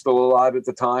aunts that were still alive at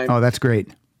the time. Oh, that's great.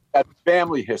 That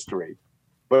family history.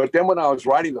 But then when I was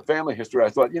writing the family history, I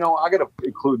thought, I got to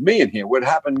include me in here. What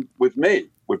happened with me,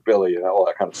 with Billy and all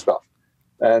that kind of stuff.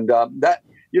 And that,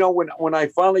 when I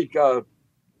finally got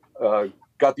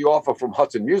the offer from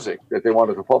Hudson Music that they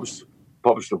wanted to publish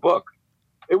the book,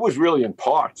 it was really in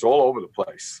parts all over the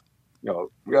place. We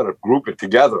got to group it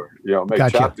together,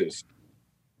 make chapters.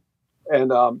 And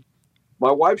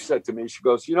my wife said to me, she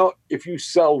goes, if you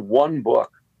sell one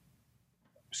book,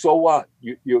 so what?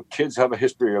 Your kids have a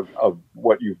history of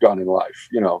what you've done in life,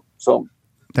 so.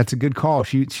 That's a good call.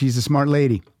 She's a smart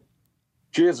lady.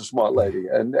 She is a smart lady,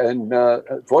 and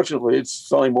fortunately, it's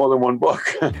selling more than one book.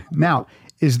 Now,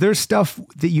 is there stuff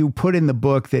that you put in the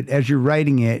book that, as you're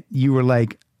writing it, you were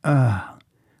like, I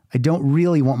don't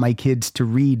really want my kids to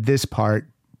read this part,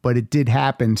 but it did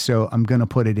happen, so I'm going to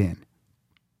put it in?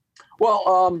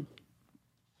 Well,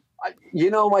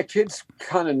 my kids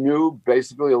kind of knew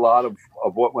basically a lot of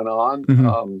what went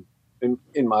on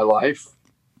in my life,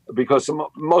 because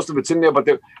most of it's in there, but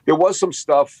there was some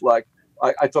stuff like,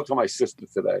 I talked to my sister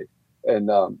today, and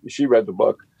she read the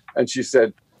book, and she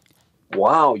said,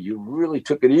 "Wow, you really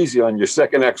took it easy on your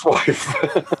second ex-wife."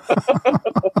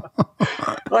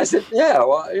 I said, "Yeah,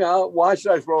 well, why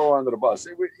should I throw her under the bus?"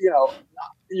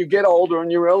 You get older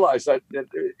and you realize that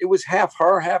it was half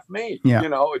her, half me. Yeah.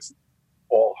 It's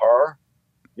all her.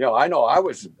 I know I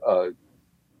was a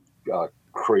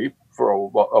creep for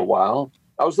a while.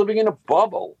 I was living in a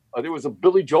bubble. There was a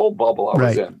Billy Joel bubble I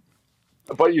was in.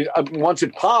 But once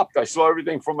it popped, I saw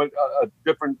everything from a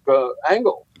different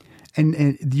angle.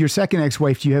 And your second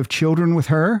ex-wife, do you have children with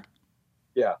her?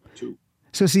 Yeah, 2.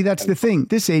 So see, that's the thing.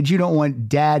 This age, you don't want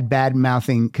dad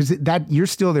bad-mouthing, because you're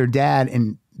still their dad,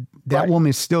 and that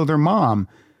woman is still their mom.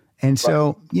 And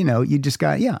so, you just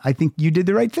got, I think you did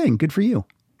the right thing. Good for you.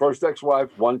 First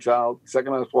ex-wife, 1 child.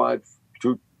 Second ex-wife,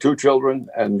 two children.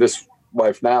 And this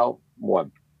wife now,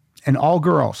 1. And all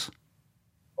girls.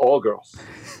 All girls.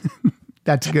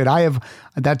 That's good.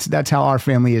 That's how our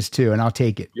family is too, and I'll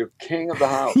take it. You're king of the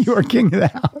house. You're king of the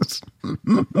house.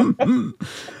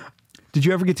 Did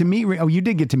you ever get to meet? Oh, you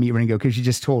did get to meet Ringo, because you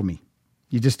just told me.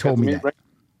 You just told me that.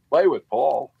 Play with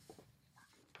Paul.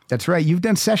 That's right. You've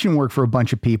done session work for a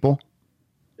bunch of people.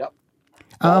 Yep.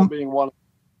 Paul being one.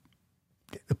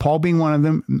 Paul being one of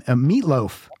them.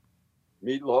 Meatloaf.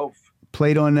 Meatloaf.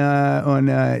 Played on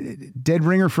Dead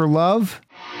Ringer for Love.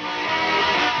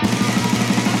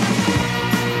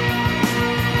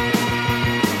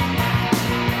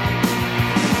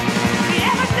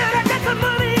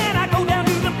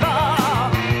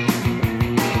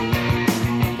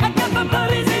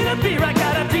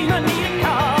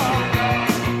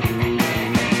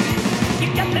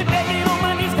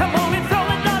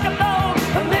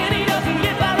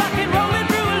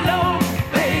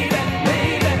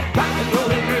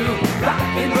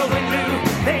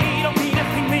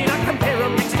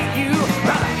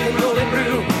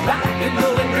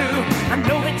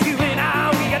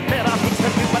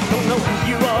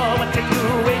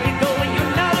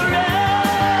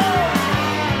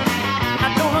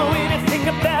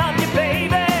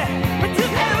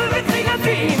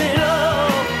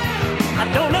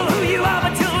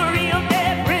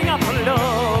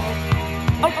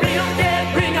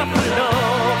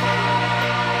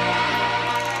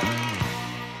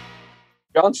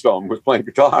 Johnstone was playing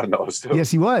guitar in those too.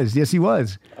 Yes, he was. Yes, he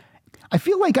was. I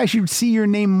feel like I should see your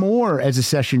name more as a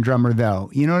session drummer, though.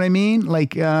 You know what I mean?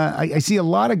 Like, I see a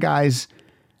lot of guys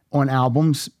on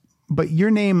albums, but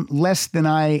your name less than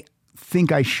I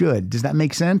think I should. Does that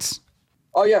make sense?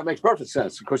 Oh, yeah, it makes perfect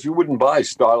sense, because you wouldn't buy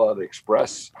Starlight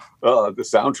Express, the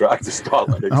soundtrack to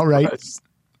Starlight Express. All right.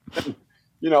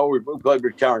 We played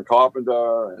with Karen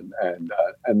Carpenter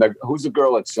and who's the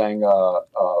girl that sang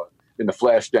in the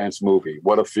Flashdance movie,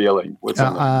 What a Feeling. What's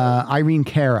her name? Irene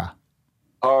Cara.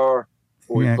 Her.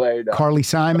 We played. Carly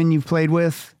Simon you've played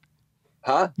with?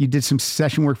 Huh? You did some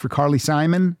session work for Carly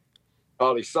Simon?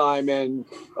 Carly Simon,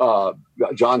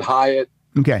 John Hyatt.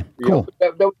 Okay, cool. They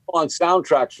were on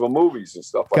soundtracks for movies and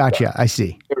stuff like that. Gotcha, I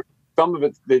see. Some of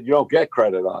it that you don't get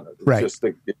credit on it. It's right. Just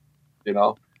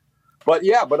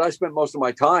But I spent most of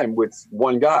my time with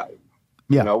one guy.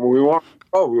 Yeah. When we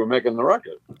were making the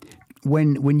record.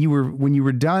 When you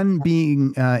were done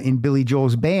being in Billy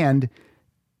Joel's band,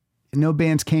 no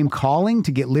bands came calling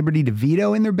to get Liberty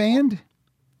DeVitto in their band?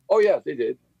 Oh yeah, they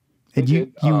did. And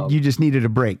you just needed a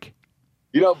break.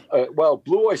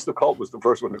 Blue Oyster Cult was the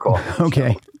first one to call.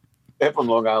 Okay. They're from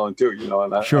Long Island too,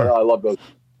 and sure. I love those.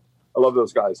 I love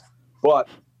those guys. But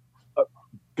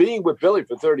being with Billy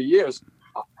for 30 years,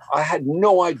 I had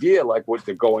no idea what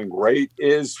the going rate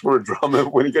is for a drummer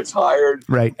when he gets hired.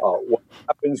 Right. What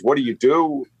happens? What do you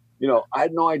do? I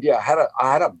had no idea. I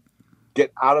had to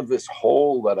get out of this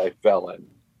hole that I fell in.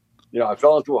 I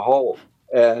fell into a hole,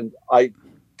 and I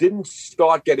didn't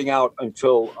start getting out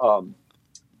until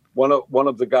one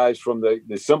of the guys from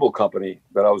the cymbal company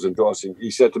that I was endorsing.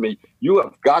 He said to me, "You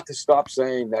have got to stop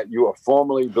saying that you are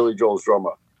formerly Billy Joel's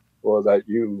drummer, or that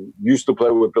you used to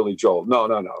play with Billy Joel. No.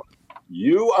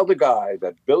 You are the guy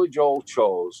that Billy Joel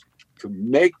chose to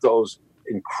make those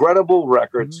incredible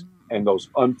records and those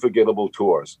unforgettable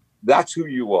tours. That's who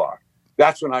you are."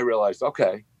 That's when I realized,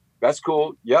 okay, that's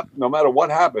cool. Yep. No matter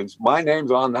what happens, my name's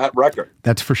on that record.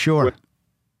 That's for sure.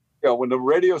 when the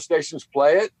radio stations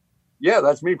play it, yeah,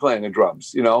 that's me playing the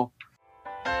drums,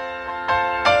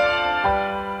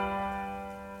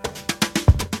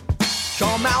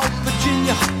 Come out,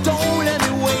 Virginia, don't let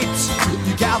me wait.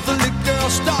 You Catholic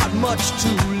girls start much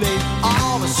too late.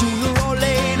 Oh, but sooner or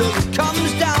later it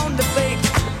comes down to fate.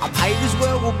 I might as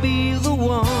well be the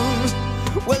one.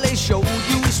 Well, they showed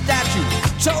you a statue,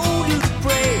 told you to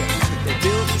pray. They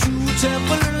built you a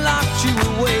temple and locked you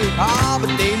away. Ah,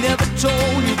 but they never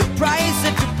told you the price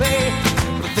that you pay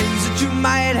for the things that you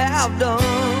might have done.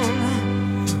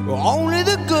 Only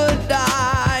the good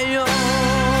die young.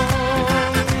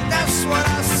 That's what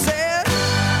I said.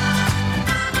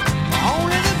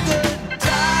 Only the good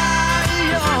die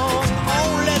young.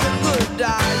 Only the good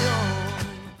die young.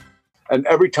 And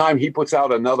every time he puts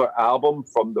out another album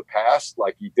from the past,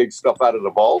 like he digs stuff out of the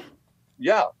vault,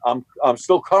 yeah, I'm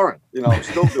still current. I'm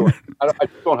still doing it. I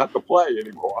just don't have to play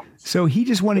anymore. So he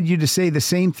just wanted you to say the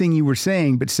same thing you were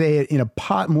saying, but say it in a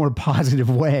more positive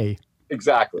way.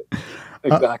 Exactly.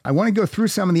 I want to go through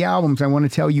some of the albums. I want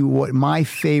to tell you what my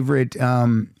favorite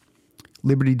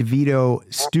Liberty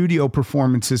DeVitto studio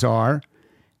performances are,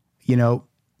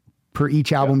 per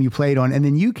each album you played on. And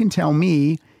then you can tell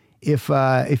me if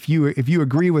you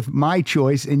agree with my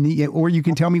choice, or you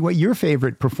can tell me what your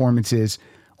favorite performance is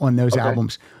on those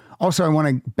albums. Also, I want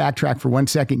to backtrack for 1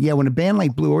 second. Yeah, when a band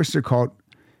like Blue Oyster Cult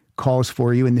calls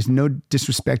for you, and there's no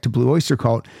disrespect to Blue Oyster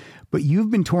Cult, but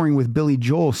you've been touring with Billy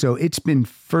Joel, so it's been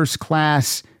first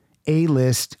class,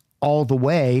 A-list all the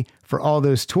way for all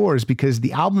those tours because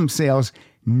the album sales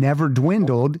never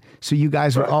dwindled. So you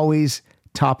guys were always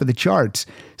top of the charts.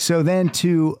 So then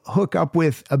to hook up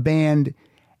with a band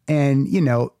and,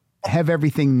 have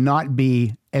everything not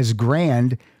be as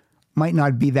grand might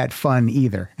not be that fun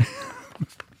either.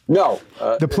 No.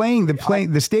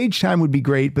 The stage time would be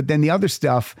great, but then the other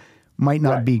stuff might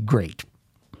not be great.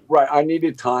 Right. I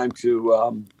needed time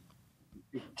to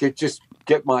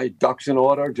get my ducks in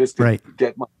order, just to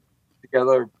get my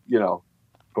together,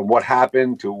 from what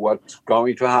happened to what's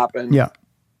going to happen. Yeah.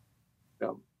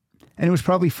 And it was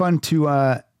probably fun to,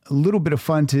 a little bit of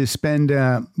fun to spend,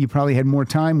 you probably had more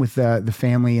time with the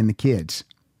family and the kids.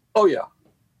 Oh, yeah.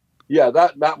 Yeah,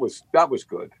 that was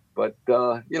good. But,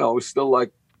 it was still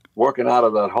like working out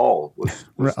of that hole.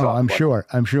 Was tough, I'm sure.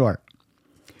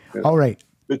 Yeah. All right.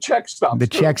 The check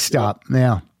stop.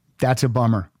 Yeah. That's a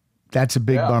bummer. That's a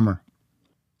big bummer.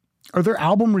 Are there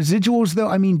album residuals though?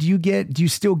 I mean, do you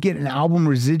still get an album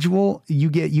residual? You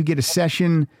get a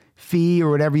session fee or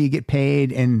whatever you get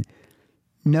paid and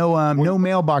no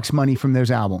mailbox money from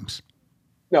those albums.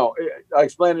 No, I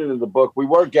explained it in the book. We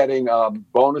were getting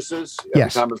bonuses.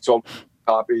 Every time it sold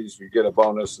copies, we get a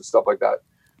bonus and stuff like that.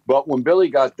 But when Billy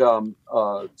got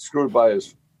screwed by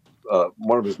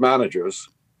one of his managers,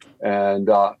 and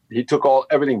he took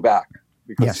everything back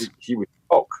because he was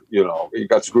broke. He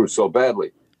got screwed so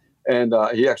badly, and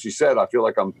he actually said, "I feel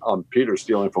like I'm Peter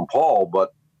stealing from Paul,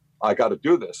 but I got to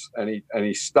do this." And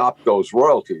he stopped those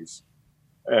royalties,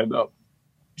 and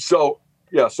so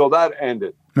that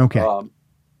ended. Okay.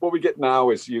 What we get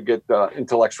now is you get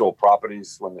intellectual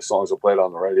properties when the songs are played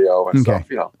on the radio and stuff.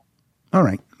 All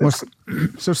right. Well,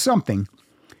 so something.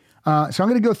 So I'm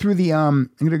going to go through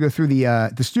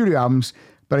the studio albums,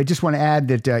 but I just want to add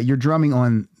that your drumming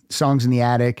on Songs in the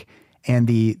Attic and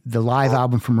the live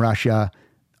album from Russia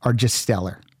are just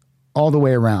stellar all the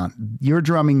way around. Your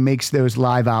drumming makes those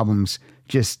live albums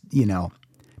just,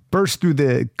 burst through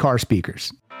the car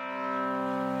speakers.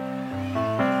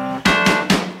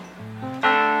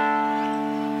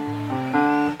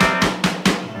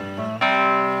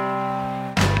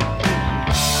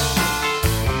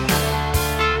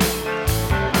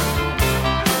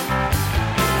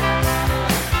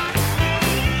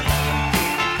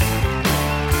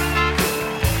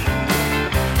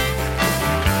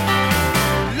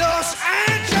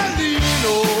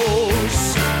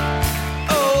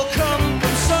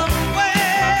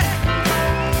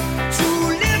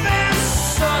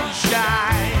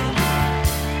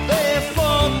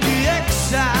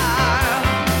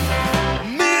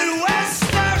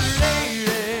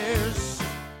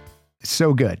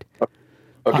 So good.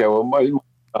 Okay,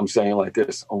 I'm saying like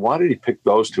this. Why did he pick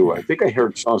those two? I think I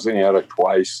heard Songs in the Attic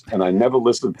twice, and I never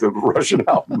listened to the Russian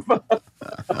album.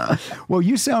 Well,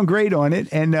 you sound great on it,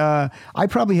 and I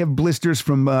probably have blisters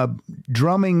from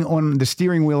drumming on the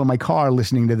steering wheel of my car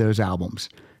listening to those albums.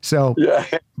 So,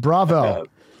 bravo.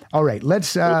 All right,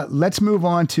 let's move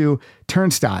on to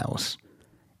Turnstiles.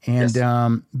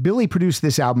 And Billy produced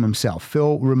this album himself.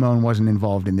 Phil Ramone wasn't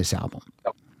involved in this album.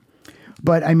 Nope.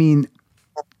 But I mean,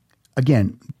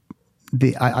 again,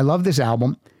 I love this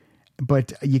album,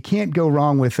 but you can't go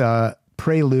wrong with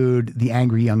prelude, The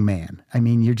Angry Young Man. I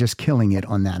mean, you're just killing it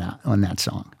on that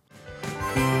song.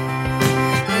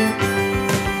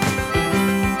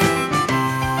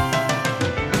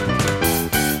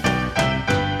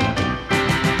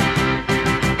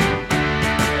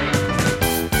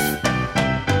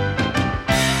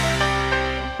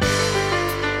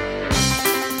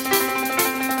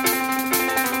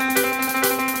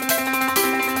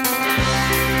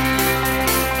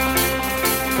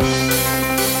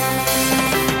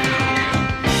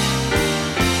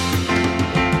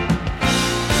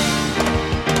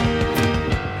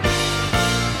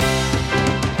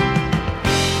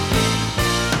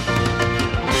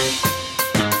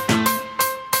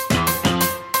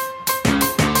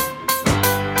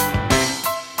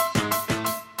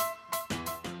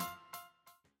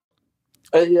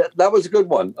 Yeah, that was a good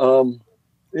one.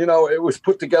 It was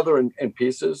put together in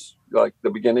pieces, like the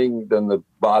beginning, then the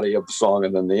body of the song,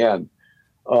 and then the end.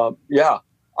 Yeah,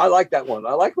 I like that one.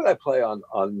 I like what I play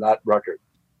on that record.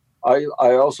 I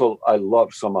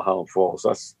love Summer Highland Falls.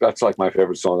 That's like my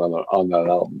favorite song on that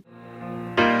album.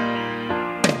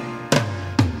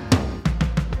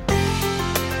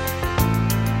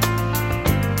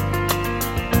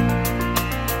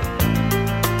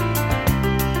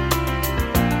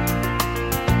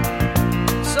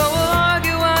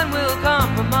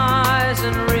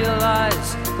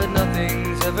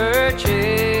 Ever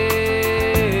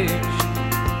change.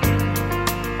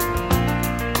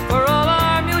 For all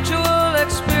our mutual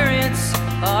experience,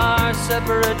 our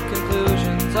separate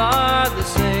conclusions are the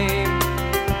same.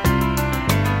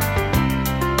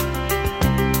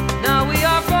 Now we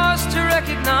are forced to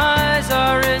recognize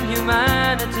our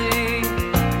inhumanity.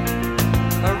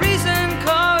 A reason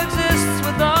coexists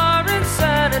with our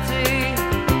insanity.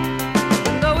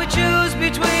 And though we choose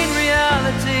between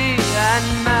reality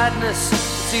and madness,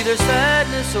 it's either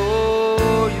sadness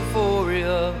or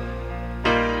euphoria.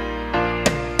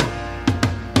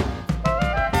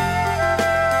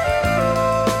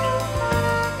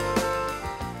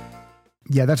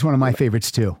 Yeah, that's one of my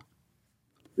favorites too.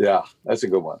 Yeah, that's a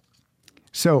good one.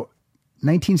 So,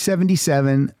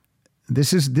 1977.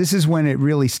 This is when it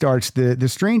really starts. The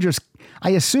Strangers.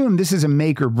 I assume this is a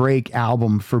make or break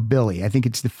album for Billy. I think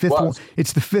it's the fifth one.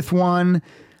 It's the fifth one.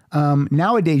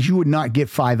 Nowadays, you would not get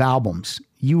 5 albums.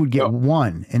 You would get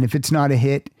one. And if it's not a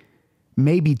hit,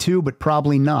 maybe 2, but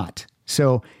probably not.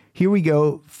 So here we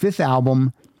go. 5th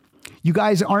album. You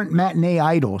guys aren't matinee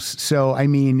idols. So, I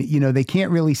mean, they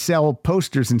can't really sell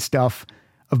posters and stuff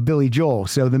of Billy Joel.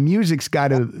 So the music's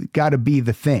gotta be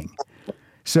the thing.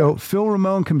 So Phil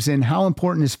Ramone comes in. How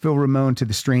important is Phil Ramone to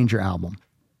the Stranger album?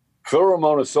 Phil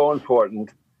Ramone is so important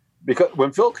because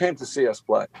when Phil came to see us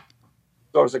play,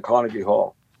 I was at Carnegie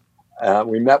Hall.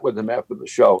 We met with him after the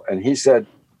show, and he said,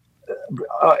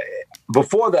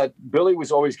 before that, Billy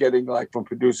was always getting, like, from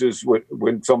producers,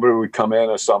 when somebody would come in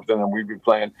or something and we'd be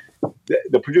playing,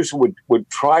 the producer would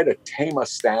try to tame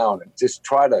us down and just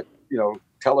try to,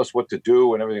 tell us what to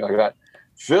do and everything like that.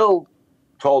 Phil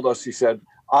told us, he said,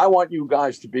 I want you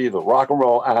guys to be the rock and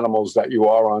roll animals that you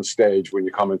are on stage when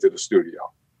you come into the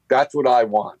studio. That's what I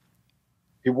want.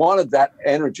 He wanted that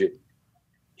energy.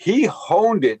 He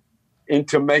honed it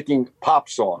into making pop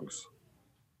songs,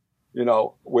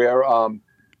 where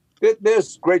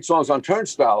there's great songs on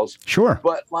Turnstiles. Sure.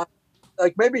 But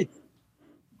like maybe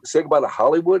Say Goodbye to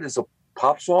Hollywood is a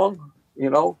pop song,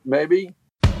 maybe.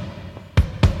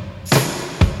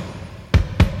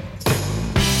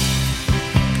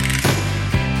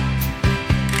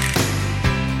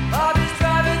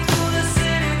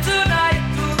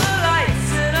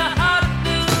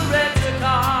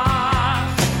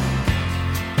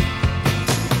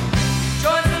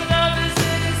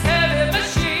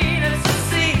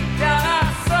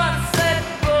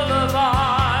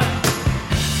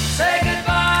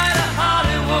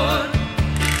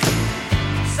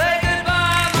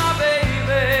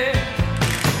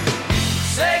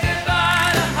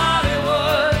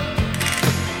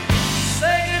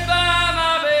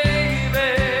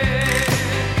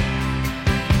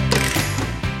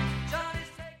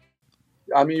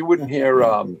 I mean, you wouldn't hear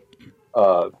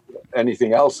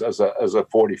anything else as a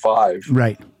 45.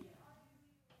 Right.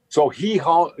 So he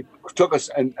took us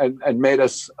and made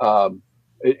us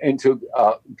into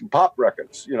pop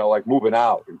records, like Moving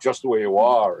Out and Just the Way You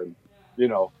Are. And,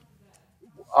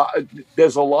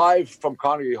 there's a live from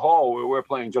Carnegie Hall where we're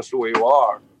playing Just the Way You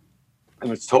Are.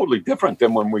 And it's totally different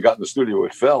than when we got in the studio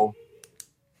with Phil.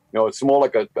 It's more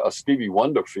like a Stevie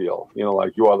Wonder feel,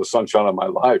 like You Are the Sunshine of My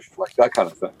Life, like that kind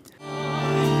of thing.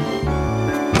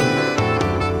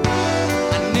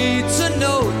 Need to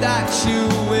know that you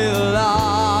will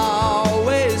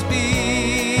always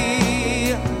be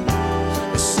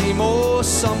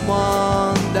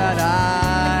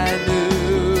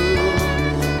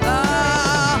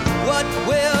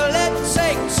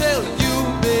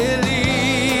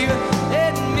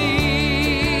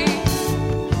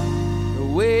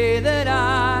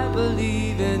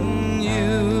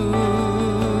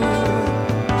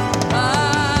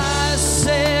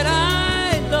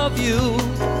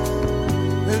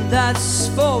lasts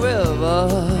forever.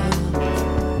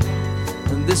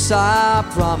 And this I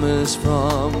promise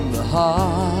from the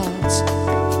heart.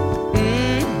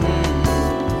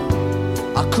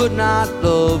 I could not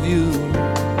love you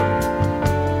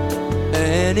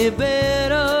any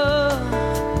better.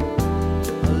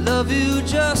 I love you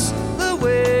just the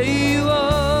way you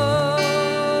are.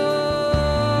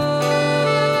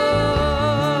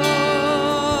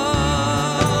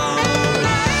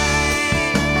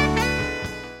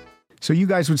 So you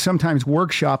guys would sometimes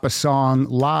workshop a song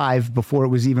live before it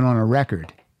was even on a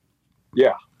record.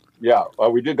 Yeah.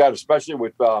 We did that especially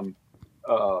with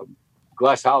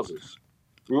Glass Houses.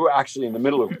 We were actually in the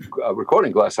middle of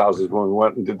recording Glass Houses when we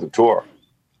went and did the tour,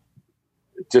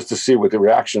 just to see what the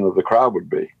reaction of the crowd would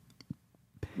be.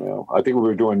 You know, I think we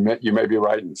were doing You May Be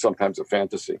Right and Sometimes a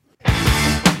Fantasy.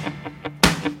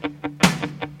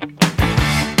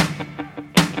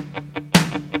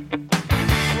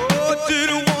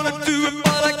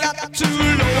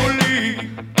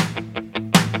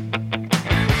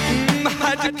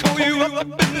 Call you up in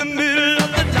the middle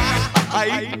of the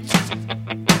night.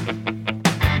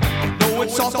 No,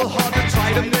 it's awful hard to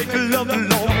try to make love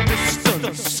long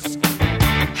distance, but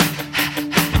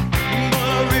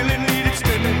I really needed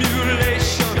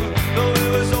stimulation, though it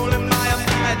was only my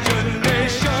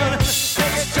imagination. It's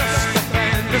just a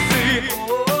fantasy,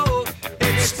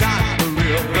 it's not the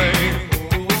real thing.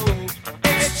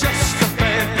 It's just a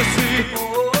fantasy,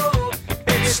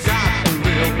 it's not the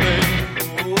real thing.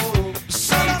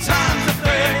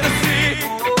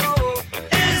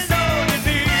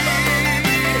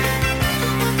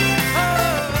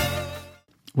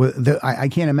 Well, I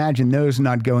can't imagine those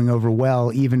not going over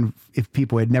well, even if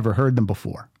people had never heard them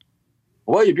before.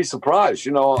 Well, you'd be surprised,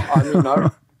 you know. I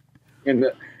mean,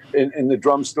 in the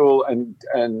drum stool, and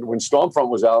when Stormfront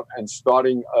was out, and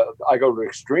starting, I go to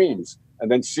extremes,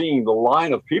 and then seeing the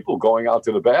line of people going out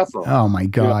to the bathroom. Oh my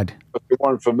God! You know, but they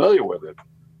weren't familiar with it.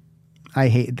 I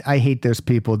hate those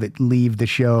people that leave the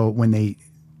show when they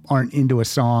aren't into a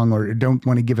song or don't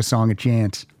want to give a song a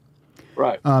chance.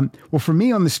 Right. Well, for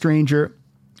me on The Stranger,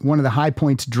 one of the high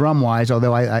points drum-wise,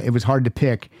 although it was hard to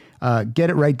pick, Get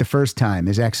It Right the First Time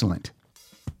is excellent.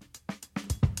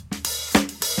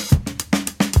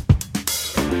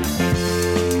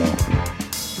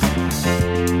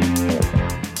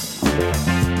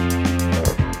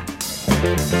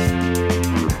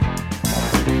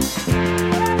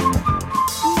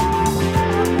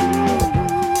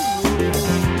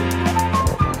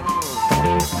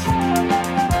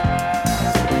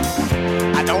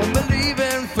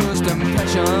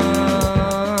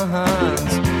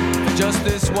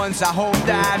 I hope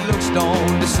that looks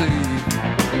don't deceive.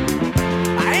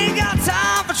 I ain't got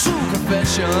time for true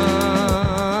confessions.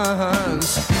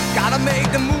 Gotta make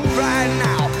the move right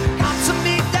now. Got to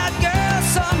meet that girl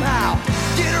somehow.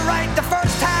 Get it right the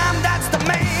first time, that's the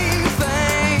main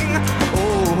thing.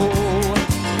 Oh,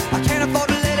 I can't afford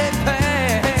to let it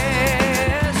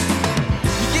pass.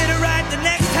 You get it right the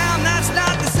next time, that's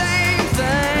not the same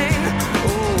thing.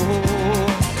 Oh,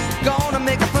 gonna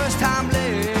make a first time list.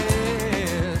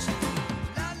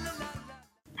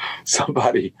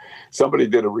 Somebody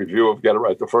did a review of Get It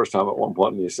Right the First Time at one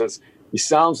point, and he says he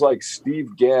sounds like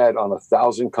Steve Gadd on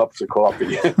 1,000 cups of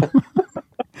coffee.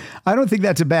 I don't think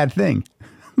that's a bad thing.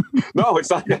 No, it's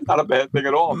not a bad thing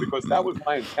at all, because that was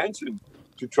my intention,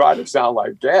 to try to sound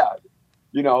like Gadd,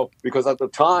 you know, because at the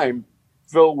time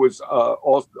Phil was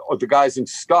all the guys in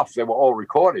Stuff, they were all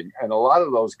recording, and a lot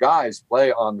of those guys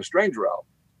play on the Stranger album.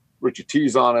 Richard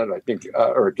T's on it, I think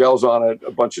Eric Gell's on it,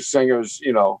 a bunch of singers,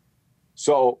 you know.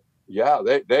 So yeah,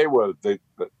 they were the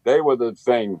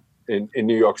thing in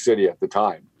New York City at the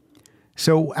time.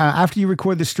 So after you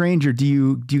record The Stranger, do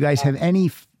you guys have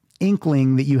any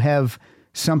inkling that you have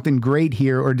something great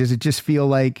here, or does it just feel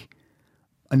like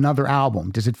another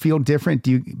album? Does it feel different?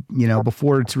 Do you know,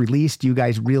 before it's released, do you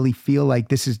guys really feel like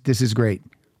this is great?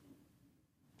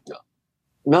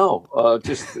 No,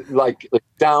 just like it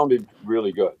sounded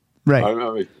really good. Right. I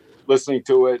remember listening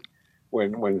to it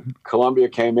when Columbia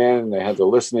came in and they had the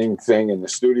listening thing in the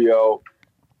studio.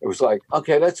 It was like,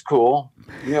 okay, that's cool.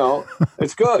 You know,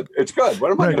 it's good. It's good. What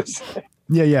am I going to say?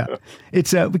 Yeah.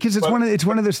 It's because it's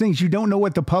one of those things you don't know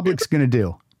what the public's going to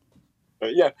do.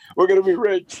 Yeah, we're going to be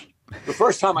rich. The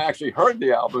first time I actually heard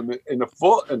the album in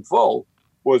full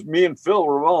was me and Phil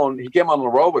Ramone. He came on the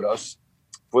road with us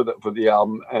for the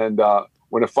album, and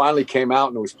when it finally came out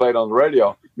and it was played on the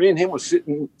radio, me and him were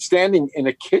standing in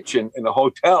a kitchen in a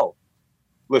hotel,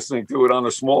 listening to it on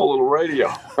a small little radio.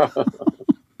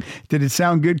 Did it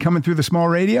sound good coming through the small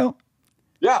radio?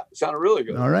 Yeah, it sounded really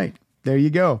good. All right, there you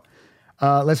go.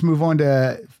 Let's move on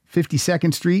to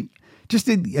 52nd Street. just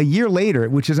a year later,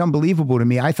 which is unbelievable to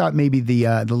me. I thought maybe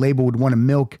the label would want to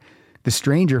milk The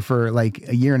Stranger for like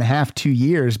a year and a half, 2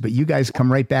 years, but you guys come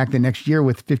right back the next year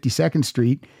with 52nd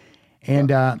Street. And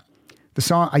the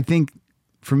song, I think,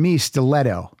 for me,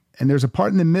 Stiletto. And there's a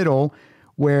part in the middle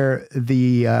where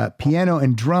the piano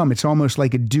and drum, it's almost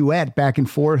like a duet back and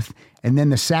forth, and then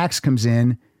the sax comes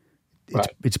in.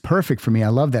 It's perfect for me. I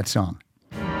love that song.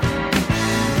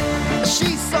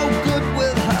 She's so good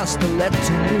with her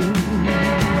stiletto.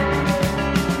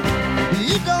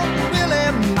 You don't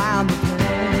really mind the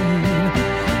pain.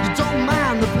 You don't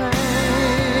mind the pain.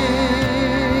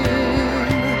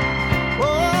 Oh,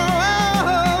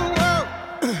 oh,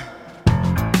 oh,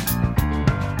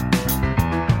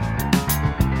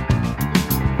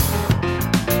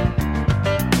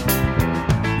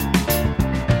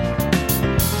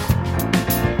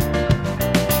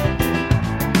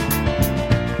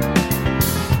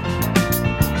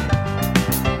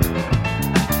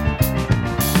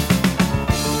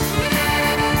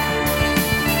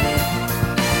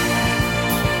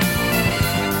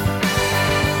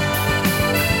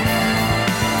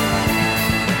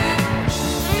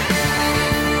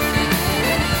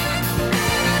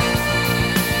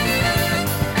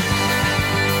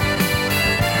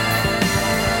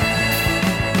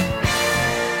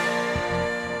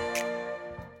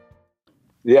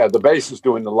 Yeah, the bass is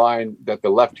doing the line that the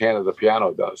left hand of the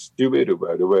piano does. Yeah.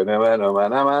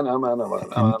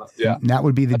 And that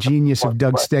would be the genius of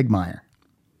Doug Stegmeyer.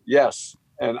 Yes.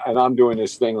 And I'm doing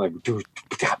this thing like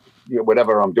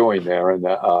whatever I'm doing there. And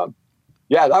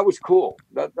yeah, that was cool.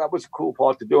 That was a cool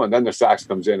part to do. And then the sax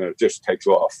comes in and it just takes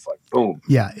off like boom.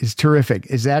 Yeah, it's terrific.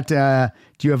 Is that,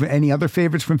 do you have any other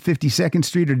favorites from 52nd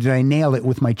Street, or did I nail it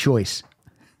with my choice?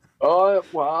 Well,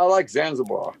 I like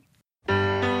Zanzibar.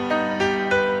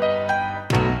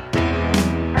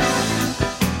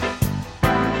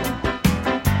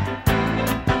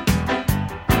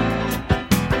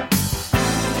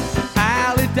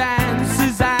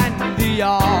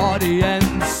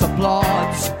 Audience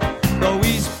applauds. Though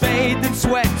he's bathed in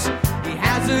sweat, he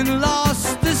hasn't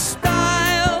lost his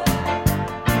style.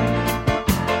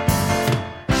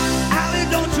 Ali,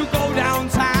 don't you go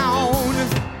downtown.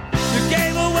 You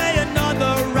gave away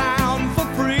another round for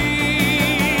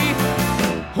free.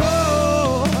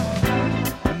 Oh,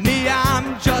 me,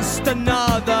 I'm just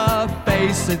another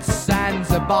face at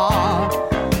Zanzibar.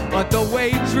 But the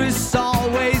waitress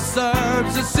always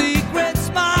serves a secret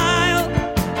smile.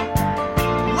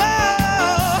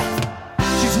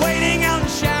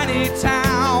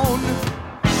 Town.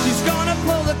 She's gonna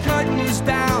pull the curtains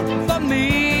down for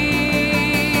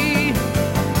me.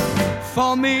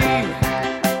 For me,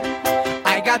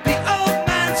 I got the old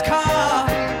man's car.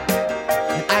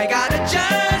 I got a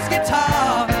jazz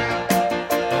guitar.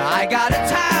 I got a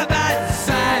tab at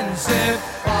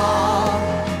Zanzibar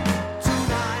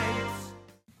tonight.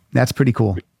 That's pretty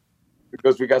cool.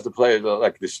 Because we got to play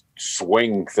like this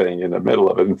swing thing in the middle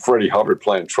of it, and Freddie Hubbard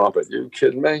playing trumpet. You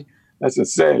kidding me? That's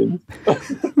insane.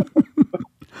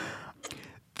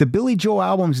 The Billy Joel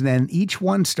albums, then, each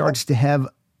one starts to have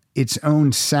its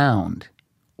own sound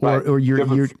or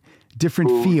your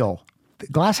different feel.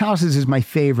 Glass Houses is my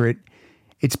favorite.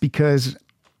 It's because,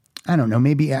 I don't know,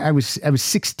 maybe I was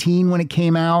 16 when it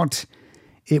came out.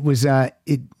 It was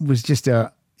just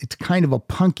it's kind of a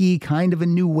punky, kind of a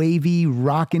new wavy,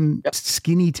 rockin'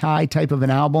 skinny tie type of an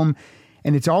album.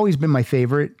 And it's always been my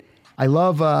favorite. I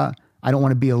love, I Don't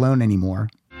Want to Be Alone Anymore.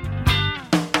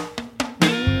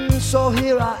 So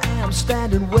here I am,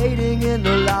 standing, waiting in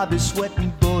the lobby,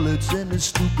 sweating bullets in a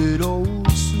stupid old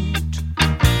suit.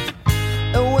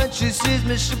 And when she sees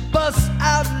me, she busts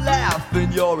out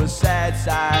laughing. You're a sad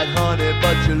side, honey,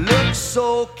 but you look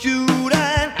so cute.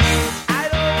 And I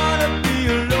don't want to be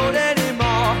alone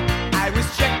anymore. I was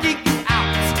checking you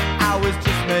out, I was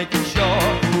just making sure.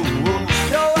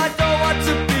 No, I don't want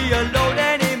to be alone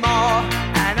anymore.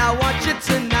 And I want you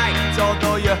tonight,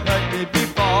 although you hurt me before.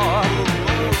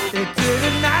 It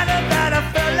didn't matter that I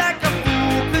felt like a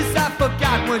fool, 'cause I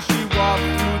forgot when she walked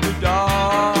through the door.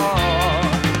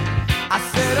 I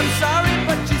said I'm sorry,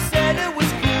 but she said it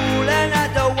was cool, and I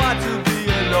don't want to be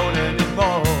alone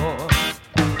anymore.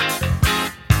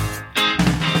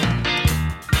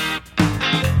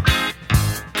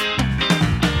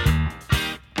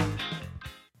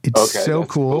 It's so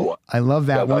cool. I love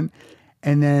that one.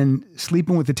 And then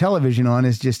Sleeping with the Television On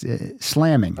is just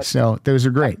slamming. So those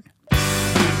are great.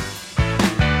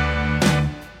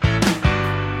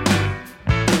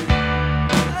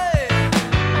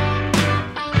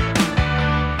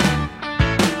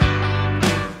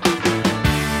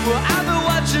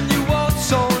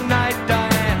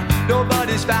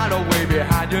 Found a way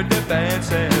behind your defense.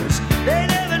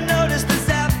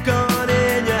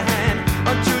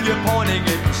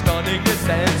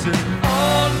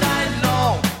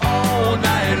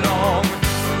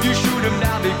 him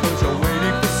now because you're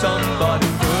waiting for somebody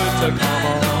good to come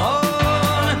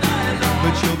on.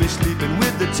 But you'll be sleeping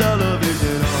with the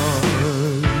television on.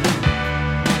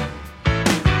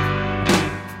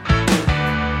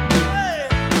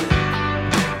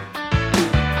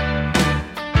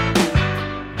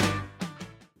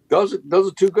 Those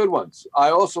are two good ones. I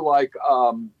also like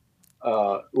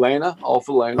Lena, All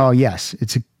for Lena. Oh yes,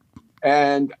 it's a.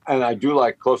 And I do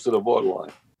like Close to the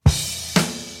Borderline.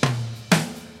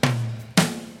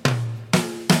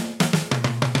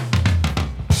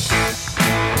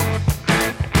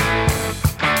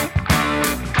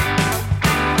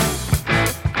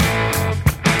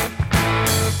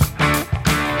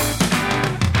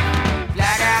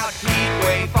 Blackout, heat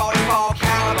wave, 44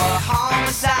 caliber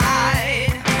homicide.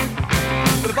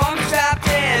 The bombs drop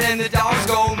dead and the dogs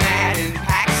go mad in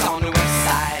packs on the west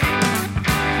side.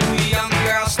 A young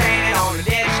girl standing on the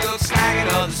ledge looks like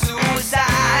another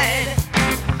suicide.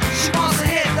 She wants to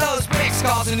hit those bricks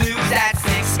cause the news at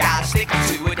 6 gotta stick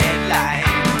to a deadline.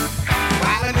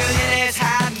 While the millionaires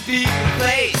hide in deep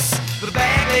place, the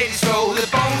bad ladies throw the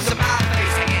bones of my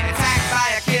face. I get attacked by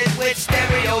a kid with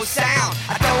stereo sound.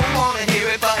 I don't wanna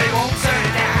hear it, but it won't turn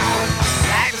it down.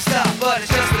 Like the stuff, but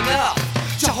it's just enough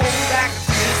to hold back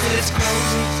the tears till it's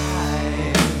closing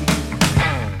time.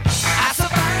 I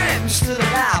survived, still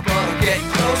alive, but I'm getting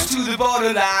close to the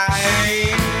borderline.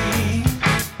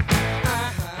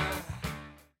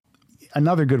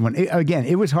 Another good one. Again,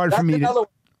 it was hard for me to.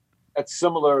 That's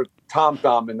similar. Tom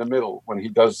Thumb in the middle when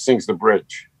he sings the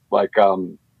bridge, like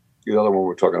the other one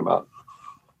we're talking about.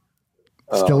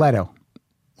 Stiletto,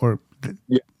 or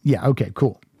yeah. Okay,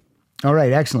 cool. All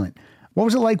right, excellent. What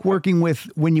was it like working with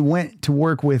when you went to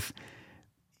work with?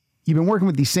 You've been working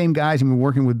with these same guys, and been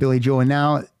working with Billy Joel, and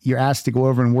now you're asked to go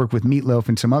over and work with Meatloaf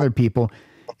and some other people.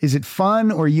 Is it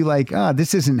fun, or are you like,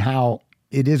 this isn't how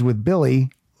it is with Billy?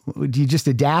 Do you just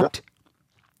adapt?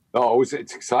 No, it's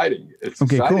exciting. It's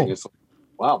okay, exciting. cool. It's like,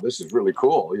 wow, this is really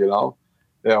cool. You know,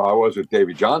 I was with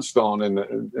Davy Johnstone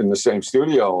in the same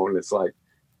studio, and it's like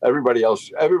everybody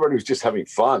was just having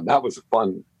fun. That was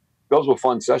fun. Those were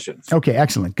fun sessions. Okay,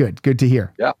 excellent. Good to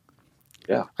hear. Yeah.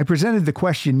 Yeah. I presented the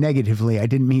question negatively. I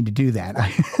didn't mean to do that.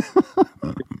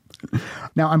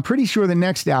 Now, I'm pretty sure the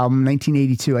next album,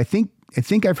 1982, I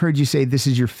think I've heard you say this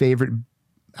is your favorite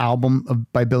album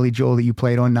by Billy Joel that you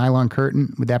played on, Nylon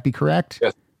Curtain. Would that be correct?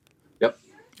 Yes. Yep.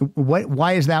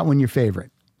 Why is that one your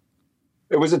favorite?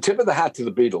 It was a tip of the hat to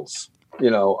the Beatles,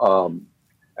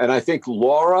 and I think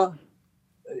Laura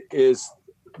is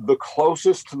the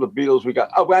closest to the Beatles we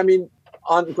got. Oh, I mean,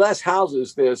 on Glass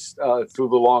Houses, there's Through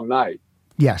the Long Night.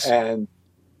 Yes. And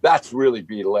that's really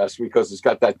Beatlesque because it's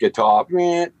got that guitar,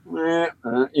 and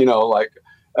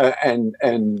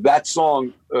that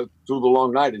song, Through the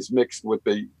Long Night, is mixed with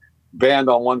the band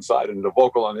on one side and the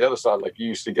vocal on the other side, like you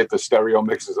used to get the stereo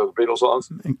mixes of the Beatles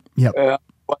songs. Yep.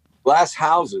 But Glass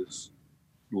Houses,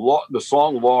 the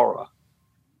song Laura,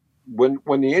 when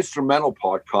the instrumental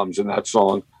part comes in that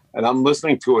song, and I'm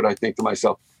listening to it, I think to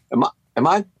myself, am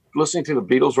I listening to the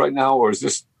Beatles right now, or is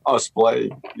this us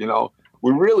playing?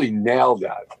 We really nailed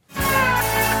that.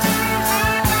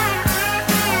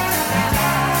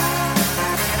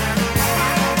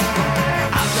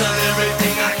 I've done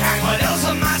everything I can. What else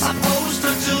am I supposed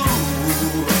to do?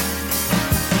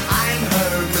 I'm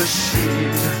her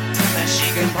machine, and she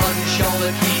can punch all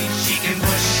the keys. She can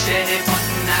push any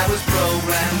button I was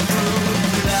programmed through.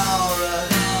 Laura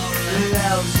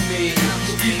loves me,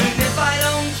 even if I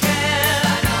don't care.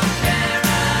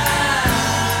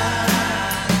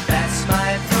 That's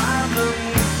my problem.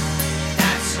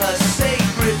 That's her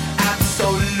sacred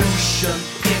absolution.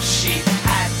 If she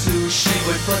had to, she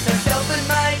would put herself in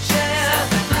my chair.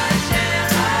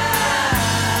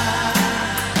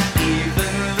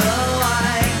 Even though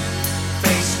I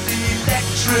face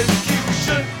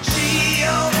electrocution, she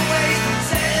always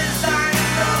says I'm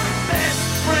the best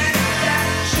friend that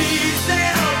she's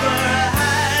ever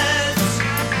had.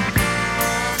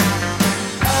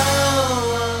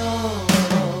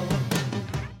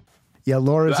 Yeah,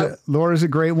 Laura's a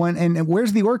great one. And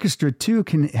Where's the Orchestra too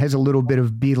has a little bit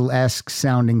of Beatle-esque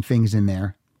sounding things in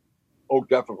there. Oh,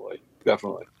 definitely.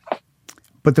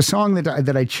 But the song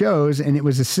that I chose, and it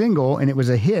was a single and it was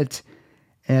a hit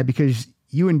because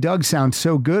you and Doug sound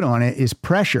so good on it, is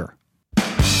Pressure.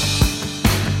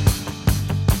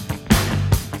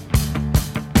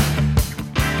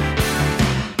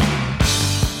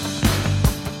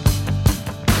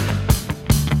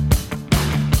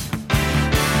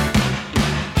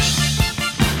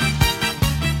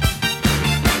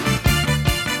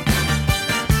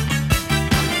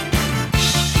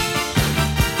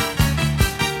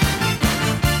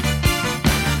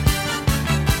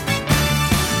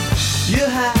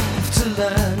 to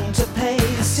learn to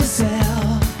pace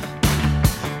yourself.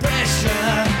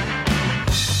 Pressure,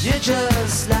 you're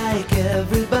just like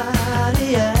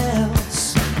everybody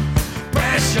else.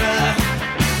 Pressure,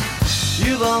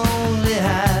 you've only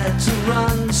had to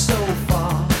run so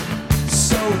far,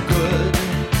 so good.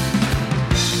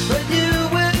 But you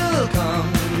will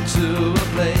come to a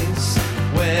place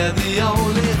where the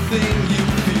only thing you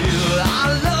feel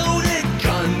are loaded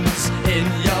guns in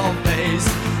your face,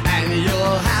 and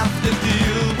you'll have to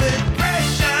deal with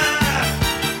pressure.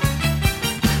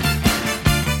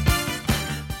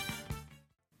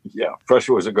 Yeah,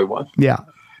 Pressure was a good one. Yeah.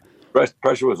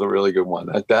 Pressure was a really good one.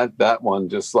 That one,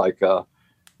 just like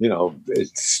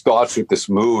it starts with this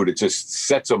mood. It just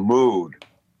sets a mood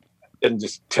and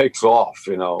just takes off.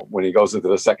 When he goes into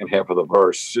the second half of the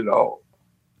verse.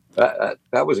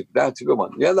 That's a good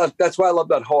one. Yeah, that's why I love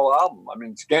that whole album. I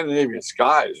mean, Scandinavian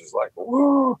Skies is like,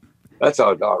 whoa, that's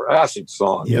our acid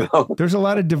song. Yeah. There's a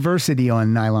lot of diversity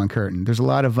on Nylon Curtain. There's a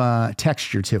lot of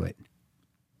texture to it.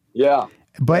 Yeah.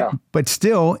 But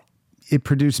still, it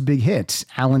produced big hits: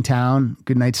 Allentown,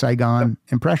 Goodnight Saigon,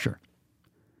 and Pressure.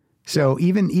 So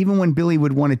even when Billy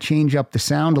would want to change up the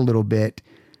sound a little bit,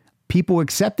 people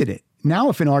accepted it. Now,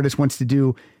 if an artist wants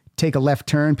to take a left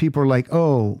turn, people are like,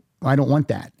 oh, I don't want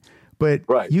that. But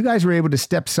you guys were able to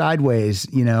step sideways,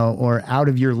 or out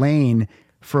of your lane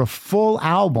for a full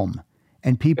album,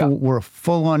 and people were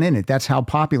full on in it. That's how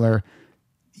popular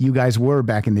you guys were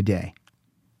back in the day.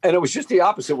 And it was just the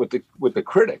opposite with the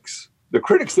critics. The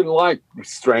critics didn't like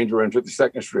Stranger in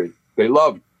 52nd Street. They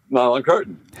loved Nylon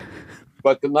Curtain.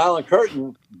 But the Nylon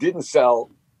Curtain didn't sell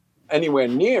anywhere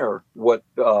near what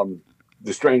the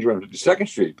Stranger on 52nd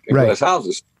Street in Glass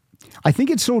Houses. I think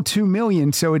it sold 2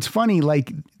 million. So it's funny,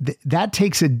 like that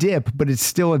takes a dip, but it's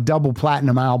still a double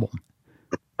platinum album,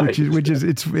 which is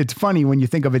it's funny when you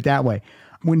think of it that way.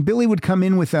 When Billy would come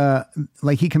in with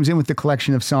he comes in with the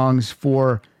collection of songs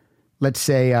for, let's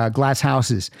say, Glass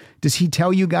Houses, does he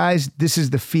tell you guys this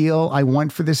is the feel I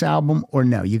want for this album, or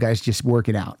no? You guys just work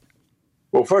it out?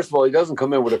 Well, first of all, he doesn't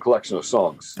come in with a collection of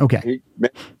songs. Okay. He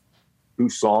made 2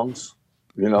 songs,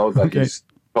 that he's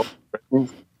written,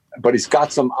 but he's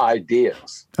got some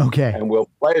ideas. Okay. And we'll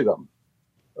play them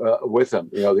with him,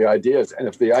 the ideas. And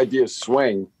if the ideas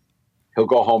swing, he'll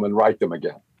go home and write them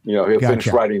again. He'll finish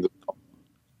writing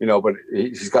them, but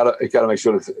he's got to make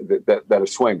sure that it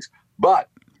swings. But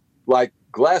like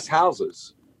Glass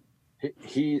Houses,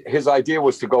 his idea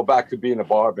was to go back to being a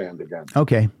bar band again.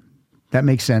 Okay. That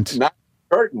makes sense.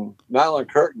 Nylon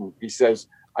Curtain, he says,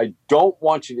 I don't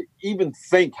want you to even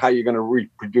think how you're going to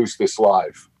reproduce this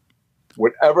live.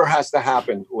 Whatever has to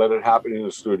happen, let it happen in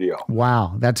the studio.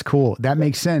 Wow, that's cool. That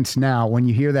makes sense now when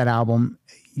you hear that album.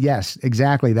 Yes,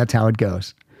 exactly. That's how it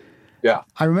goes. Yeah.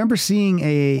 I remember seeing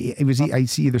I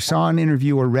either saw an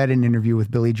interview or read an interview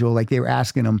with Billy Joel. Like they were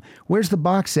asking him, where's the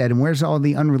box set and where's all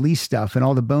the unreleased stuff and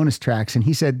all the bonus tracks? And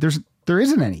he said, there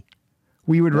isn't any.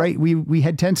 We would write, we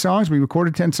had 10 songs, we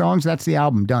recorded 10 songs. That's the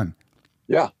album done.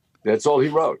 Yeah. That's all he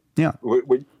wrote. Yeah.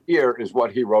 What you hear is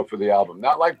what he wrote for the album.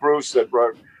 Not like Bruce that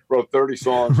wrote 30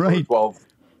 songs for a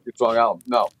 12-song album.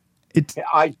 No.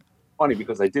 Funny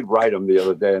because I did write him the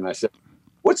other day and I said,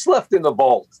 what's left in the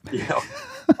vault?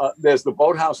 There's the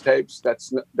Boathouse tapes.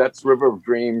 That's River of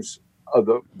Dreams,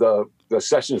 the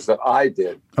sessions that I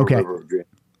did for River of Dreams.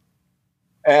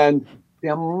 And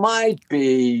there might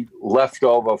be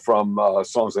leftover from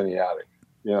Songs in the Attic,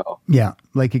 Yeah,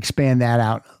 like expand that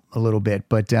out a little bit.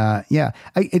 But I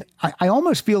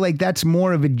almost feel like that's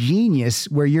more of a genius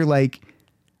where you're like,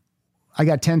 I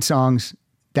got 10 songs.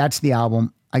 That's the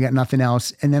album. I got nothing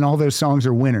else. And then all those songs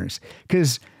are winners.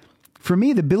 Because for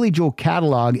me, the Billy Joel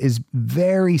catalog is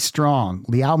very strong.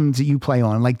 The albums that you play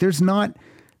on, like there's not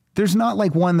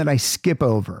like one that I skip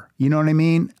over. You know what I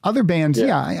mean? Other bands,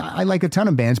 I like a ton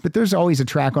of bands, but there's always a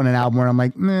track on an album where I'm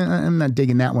like, I'm not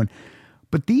digging that one.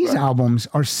 But these albums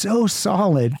are so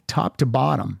solid top to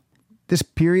bottom. This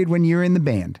period when you're in the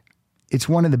band, it's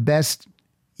one of the best,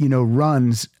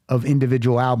 runs of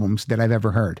individual albums that I've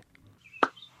ever heard.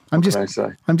 I'm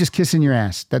just kissing your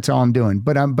ass. That's all I'm doing.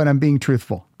 But I'm being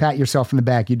truthful. Pat yourself in the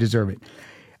back. You deserve it.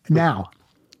 Now,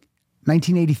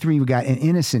 1983, we got An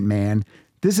Innocent Man.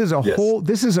 This is a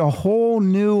whole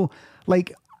new,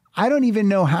 like, I don't even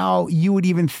know how you would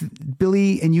even,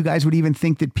 Billy and you guys would even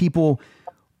think that people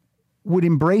would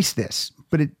embrace this.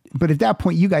 But at that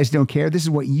point, you guys don't care. This is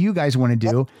what you guys want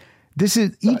to do. This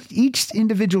is each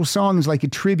individual song is like a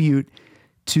tribute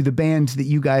to the bands that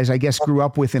you guys, I guess, grew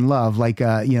up with and love, like,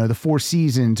 the Four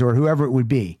Seasons or whoever it would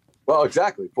be. Well,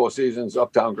 exactly. Four Seasons,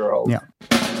 Uptown Girl. Yeah.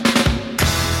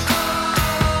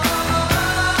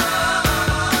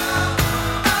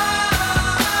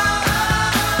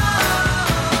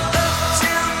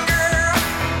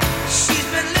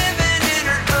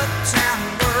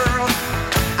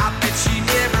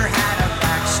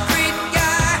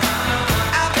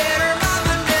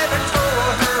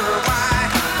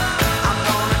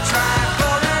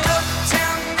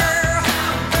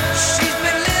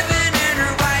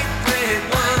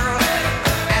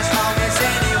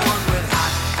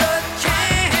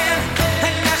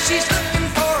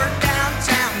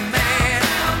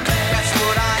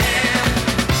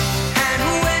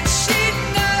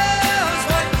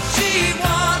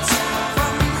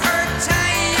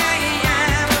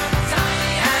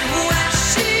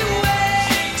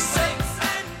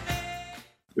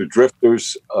 the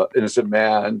Drifters, Innocent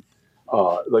Man,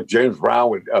 like James Brown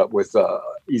with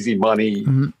Easy Money.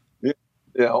 Mm-hmm. You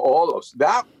know, all those.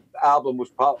 That album was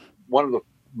probably one of the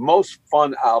most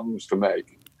fun albums to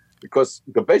make because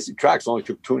the basic tracks only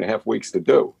took 2.5 weeks to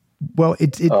do. Well,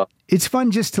 it's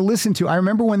fun just to listen to. I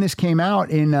remember when this came out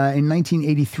in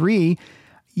 1983.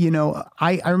 You know,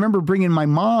 I remember bringing my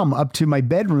mom up to my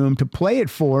bedroom to play it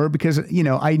for her because, you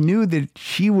know, I knew that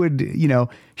she would, you know,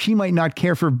 she might not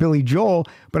care for Billy Joel,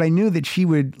 but I knew that she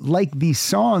would like these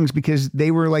songs because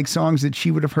they were like songs that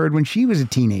she would have heard when she was a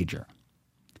teenager.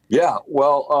 Yeah,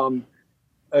 well,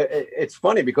 it's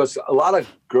funny because a lot of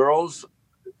girls,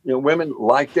 you know, women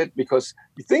liked it because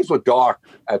things were dark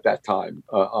at that time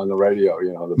on the radio,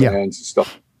 you know, the bands and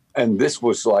stuff. And this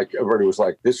was like, everybody was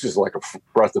like, this is like a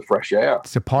breath of fresh air.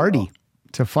 It's a party. You know?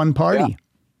 It's a fun party.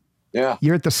 Yeah.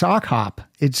 You're at the sock hop.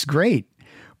 It's great.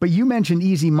 But you mentioned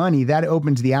Easy Money. That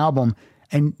opens the album.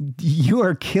 And you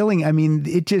are killing. I mean,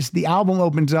 the album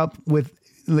opens up with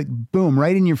like, boom,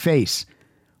 right in your face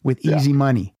with Easy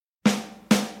Money.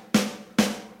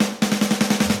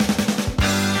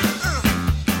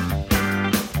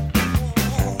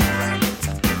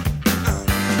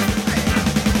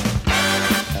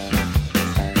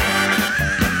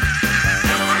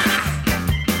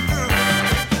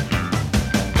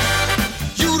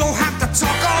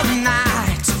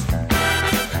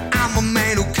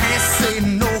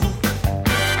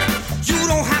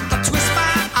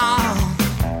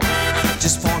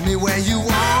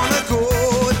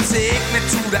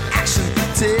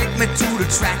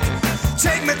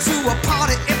 Take me to a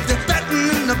party if they're betting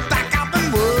in the back. I've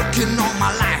been working all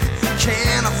my life,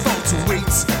 can't afford to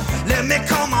wait. Let me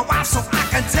call my wife so I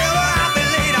can tell her I'll be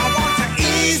late. I want to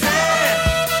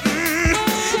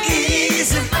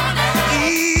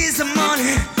easy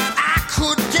money. I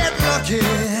could get lucky.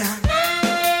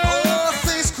 Oh,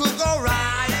 things could go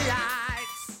right.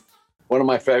 One of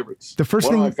my favorites. The first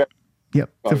thing. Yep.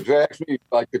 If you ask me,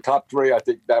 like the top three, I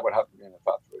think that would have to be in the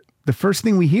top three. The first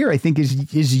thing we hear, I think,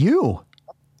 is you.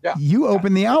 Yeah. You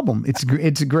open the album. It's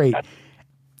great.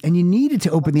 And you needed to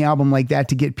open the album like that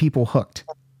to get people hooked.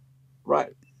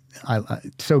 Right.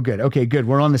 So good. Okay, good.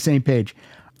 We're on the same page.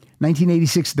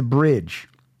 1986, The Bridge.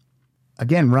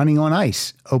 Again, Running on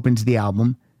Ice opens the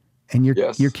album, and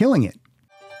you're killing it.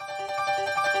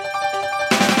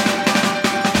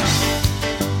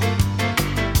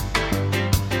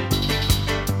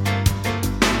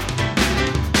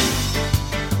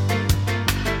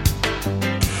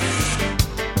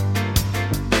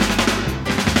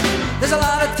 There's a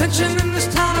lot of tension in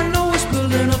this town, I know it's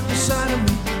building up inside of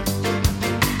me.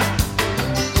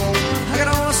 I got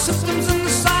all the symptoms and the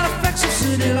side effects of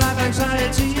city life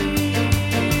anxiety.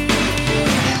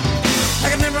 I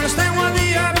can never understand why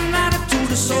the urban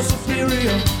attitude is so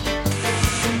superior.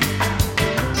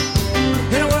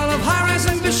 In a world of high-rise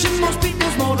ambition, most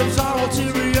people's motives are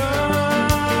ulterior.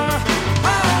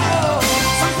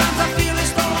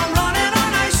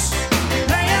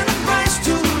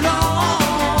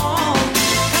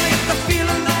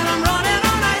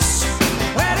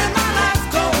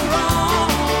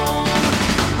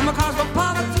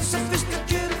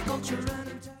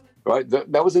 Right.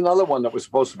 That was another one that was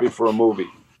supposed to be for a movie.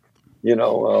 You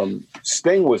know,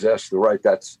 Sting was asked to write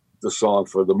the song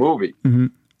for the movie. Mm-hmm.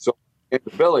 So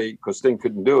Billy, because Sting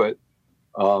couldn't do it,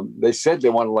 they said they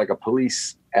wanted like a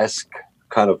Police-esque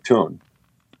kind of tune.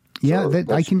 Yeah,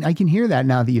 so I can hear that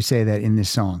now that you say that in this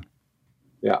song.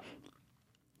 Yeah.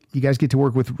 You guys get to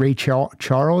work with Ray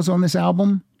Charles on this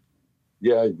album?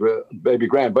 Yeah, Baby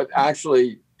Grand. But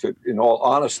actually, in all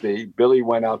honesty, Billy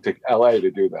went out to L.A.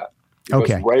 to do that.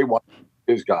 Because Ray wanted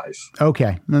his guys.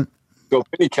 Okay. So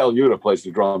Vinny Colaiuta plays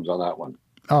the drums on that one.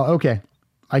 Oh, okay.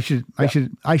 I should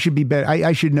be better.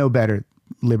 I should know better,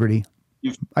 Liberty.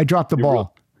 I dropped the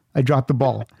ball. I dropped the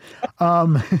ball.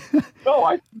 No,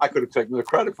 I could have taken the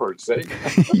credit for it, see?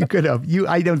 You could have.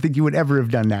 I don't think you would ever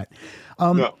have done that.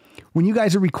 No. When you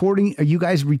guys are recording, are you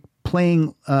guys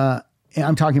playing,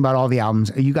 I'm talking about all the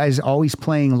albums. Are you guys always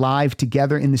playing live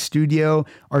together in the studio?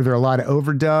 Are there a lot of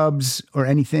overdubs or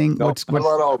anything? No, a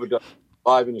lot of overdubs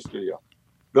live in the studio.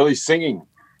 Billy's singing.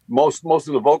 Most of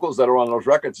the vocals that are on those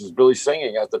records is Billy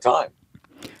singing at the time.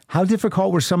 How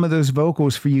difficult were some of those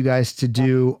vocals for you guys to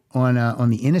do on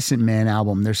the Innocent Man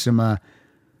album? There's some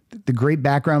the great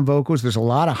background vocals. There's a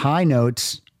lot of high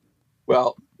notes.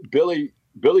 Well, Billy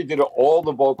did all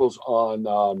the vocals on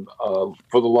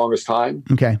For the Longest Time.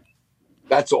 Okay.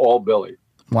 That's all Billy.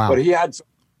 Wow. But he had some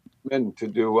men to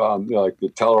do like the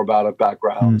Tell Her About It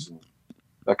backgrounds and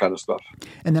that kind of stuff.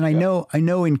 And then I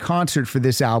know in concert for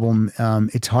this album,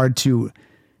 it's hard to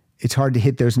it's hard to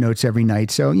hit those notes every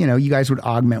night. So, you guys would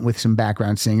augment with some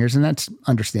background singers, and that's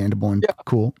understandable and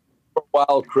cool. For a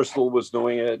while, Crystal was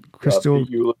doing it. Crystal,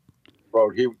 he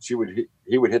would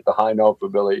hit the high note for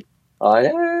Billy. I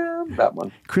am that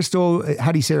one. Crystal,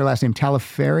 how do you say her last name?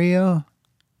 Talaferio?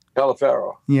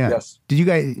 Talafaro. Yeah. Yes. Did you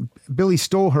guys? Billy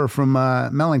stole her from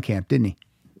Mellencamp, didn't he?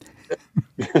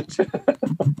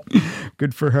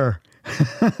 Good for her.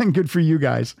 Good for you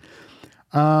guys.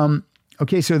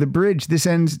 Okay, so the bridge. This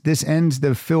ends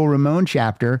the Phil Ramone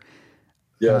chapter.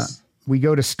 Yes. We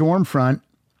go to Stormfront.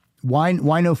 Why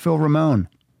no Phil Ramone?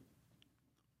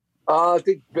 I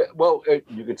think. Well,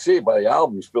 you can see by the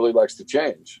albums, Billy likes to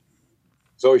change,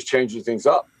 so he's changing things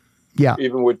up. Yeah.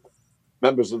 Even with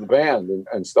members of the band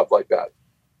and stuff like that.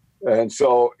 And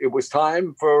so it was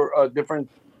time for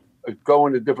go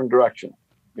in a different direction,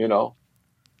 Yeah.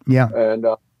 And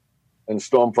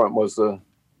Stormfront was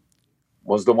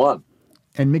the one.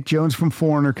 And Mick Jones from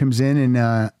Foreigner comes in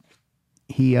and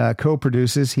he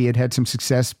co-produces. He had some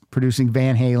success producing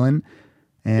Van Halen,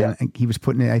 and he was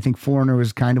I think Foreigner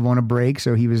was kind of on a break,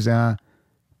 so he was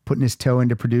putting his toe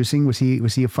into producing. Was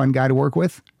he a fun guy to work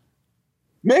with?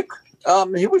 Mick,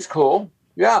 he was cool.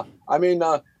 Yeah. I mean,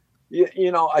 I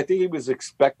think he was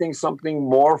expecting something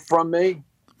more from me.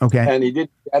 Okay. And he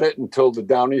didn't get it until the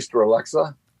Downeaster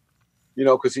Alexa,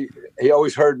 because he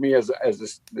always heard me as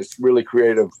this really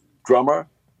creative drummer.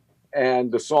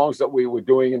 And the songs that we were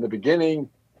doing in the beginning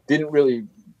didn't really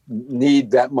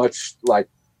need that much like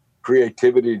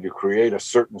creativity to create a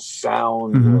certain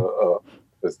sound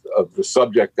of the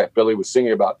subject that Billy was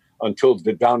singing about until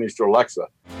the Downeaster Alexa.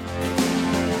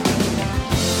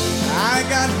 I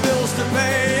got bills to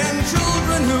pay and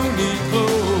children who need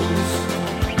clothes.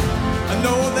 I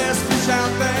know there's fish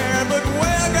out there, but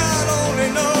where God only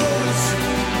knows.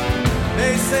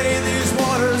 They say these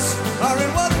waters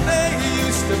aren't what they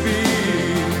used to be.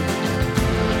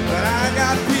 But I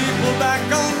got people back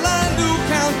on land who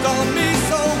count on me.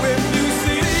 So if you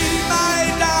see my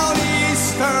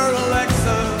Downeaster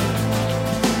Alexa,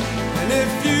 and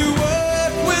if you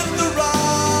work with the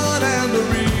rod and the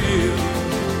reel,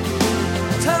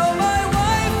 tell my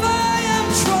wife I am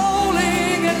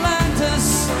trolling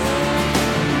Atlantis,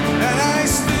 and I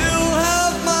still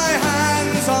have my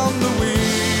hands on the wheel.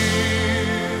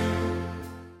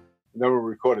 Then we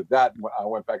recorded that, and I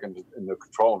went back in the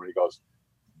control room, and he goes,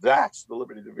 "That's the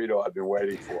Liberty DeVitto I've been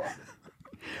waiting for."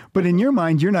 But in your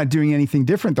mind, you're not doing anything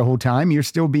different the whole time. You're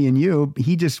still being you.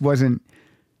 He just wasn't.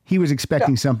 He was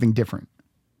expecting something different.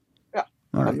 Yeah.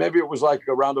 All right. And maybe it was like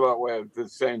a roundabout way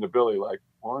of saying to Billy, like,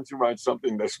 why don't you write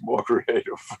something that's more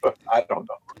creative? I don't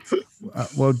know.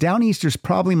 Well, Downeaster's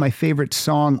probably my favorite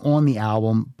song on the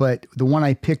album, but the one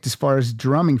I picked as far as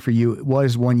drumming for you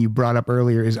was one you brought up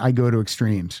earlier, is I Go to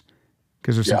Extremes,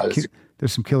 because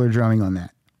there's some killer drumming on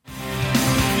that.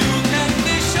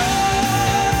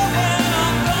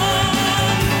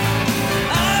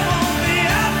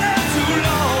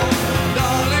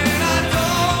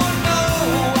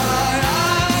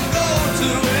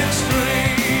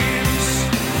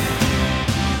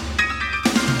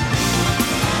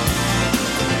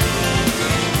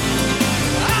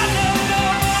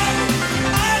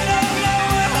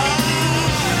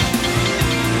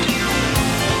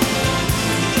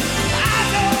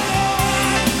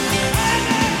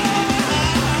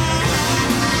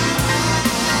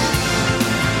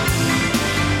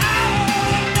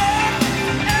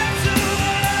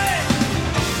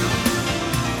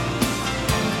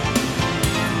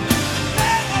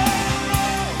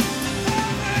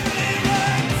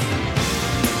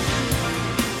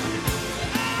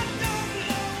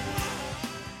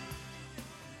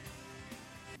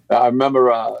 I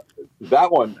remember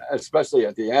that one, especially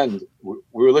at the end. We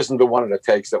were listening to one of the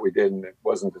takes that we did, and it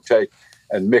wasn't the take.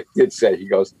 And Mick did say, he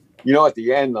goes, at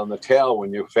the end on the tail,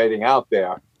 when you're fading out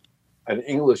there, an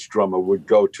English drummer would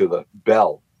go to the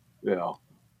bell,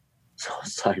 So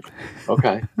it's like,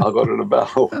 okay, I'll go to the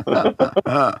bell.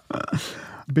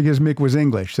 Because Mick was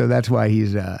English, so that's why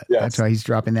that's why he's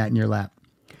dropping that in your lap.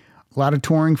 A lot of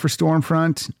touring for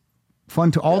Stormfront.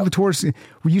 Fun to all the tours.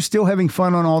 Were you still having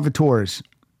fun on all the tours?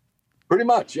 Pretty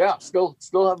much, yeah. Still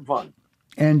having fun.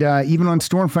 And even on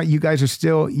Stormfront, you guys are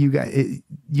still you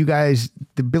guys.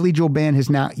 The Billy Joel band has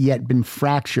not yet been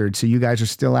fractured, so you guys are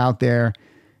still out there.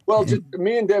 Well, just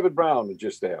me and David Brown are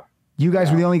just there. You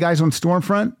guys were the only guys on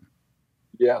Stormfront?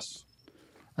 Yes.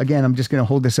 Again, I'm just going to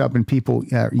hold this up, and people,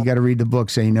 you got to read the book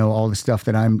so you know all the stuff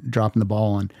that I'm dropping the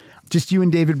ball on. Just you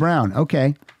and David Brown,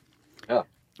 okay? Yeah.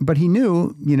 But he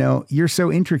knew, you're so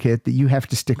intricate that you have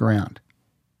to stick around.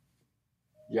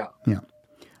 Yeah. Yeah.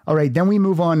 All right. Then we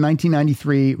move on.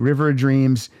 1993, River of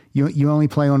Dreams. You only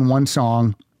play on one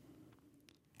song.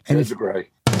 And Shades of Grey.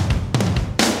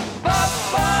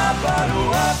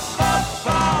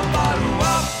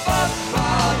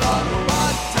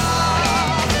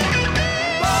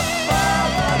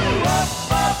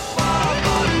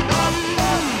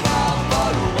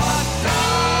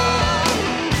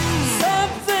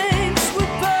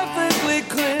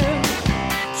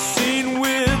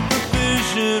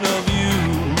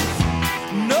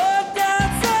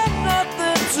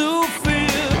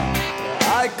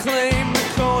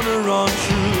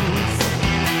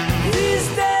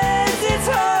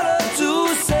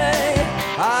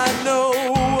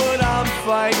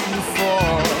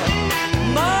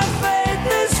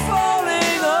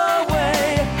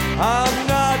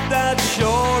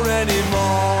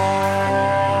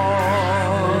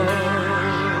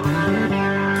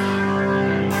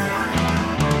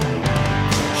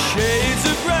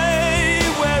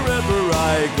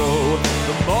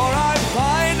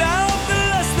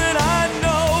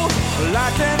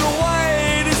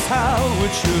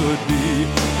 Should be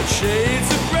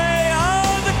shades of gray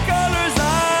are the colors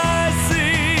I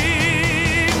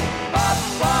see.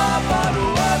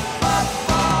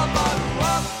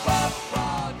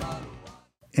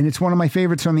 And it's one of my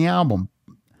favorites on the album.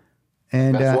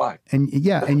 And that's why. And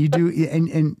yeah, and you do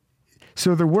and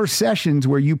so there were sessions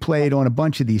where you played on a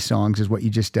bunch of these songs, is what you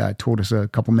just told us a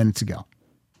couple minutes ago.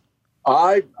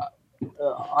 I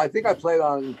think I played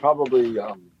on probably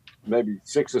maybe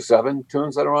 6 or 7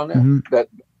 tunes that are on there that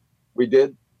we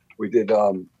did. We did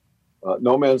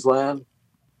No Man's Land.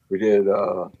 We did,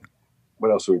 what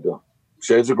else did we do?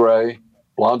 Shades of Grey,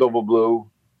 Blonde Over Blue,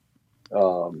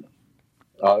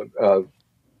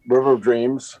 River of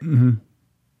Dreams,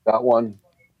 that one.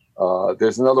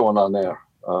 There's another one on there.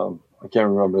 I can't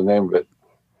remember the name of it.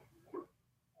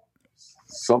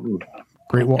 Something.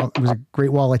 Great Wall. Was it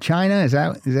Great Wall of China? Is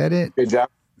that it?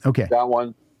 Okay. That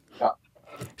one.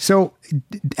 So,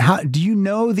 how do you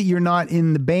know that you're not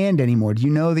in the band anymore? Do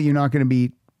you know that you're not going to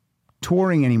be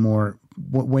touring anymore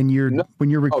when you're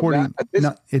recording?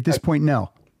 At this point,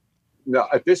 no. No,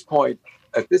 at this point,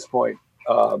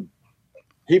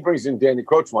 he brings in Danny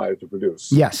Krochmeyer to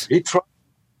produce. Yes, he tried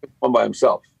one by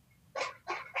himself,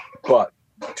 but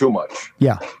too much.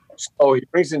 Yeah. So he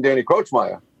brings in Danny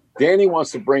Krochmeyer. Danny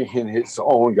wants to bring in his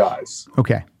own guys.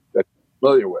 Okay. That he's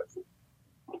familiar with.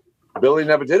 Billy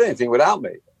never did anything without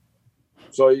me.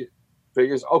 So he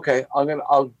figures, okay, I'm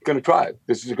gonna try it.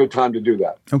 This is a good time to do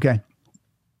that. Okay.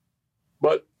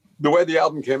 But the way the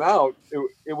album came out,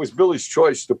 it was Billy's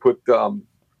choice to put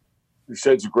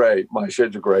Shades of Grey, My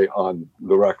Shades of Grey, on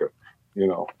the record,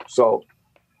 So,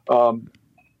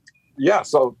 yeah,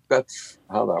 so that's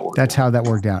how that worked. That's how that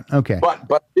worked out. Okay.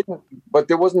 But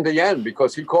there wasn't the end,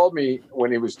 because he called me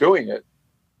when he was doing it,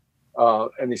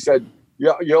 and he said,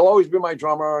 "Yeah, you'll always be my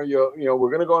drummer. We're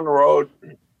going to go on the road,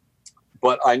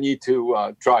 but I need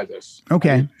to try this."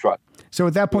 Okay. Try. So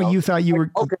at that point, you thought you were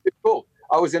okay. Cool.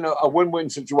 I was in a win-win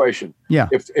situation. Yeah.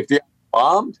 If the album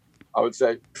bombed, I would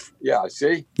say, "Yeah,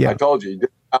 see, I told you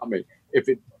didn't help me." If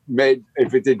it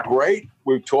did great,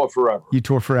 we tour forever. You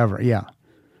tour forever. Yeah.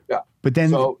 Yeah. But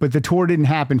then, but the tour didn't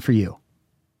happen for you.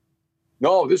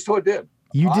 No, this tour did.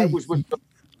 You did. I was with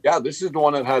Yeah, this is the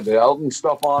one that had the Elton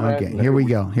stuff on it. Okay, here we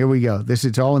go.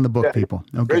 It's all in the book, people.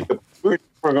 Okay.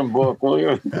 Book, will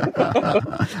you?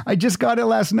 I just got it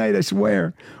last night, I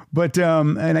swear. But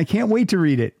and I can't wait to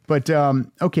read it. But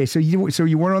okay, so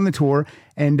you weren't on the tour,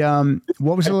 and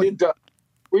what was it? We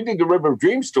did the River of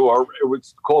Dreams tour. It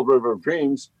was called River of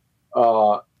Dreams.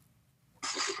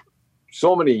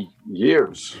 So many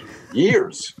years.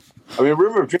 I mean,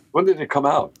 River of Dreams. When did it come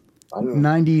out? I don't know.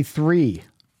 93.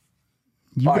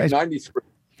 You guys 93.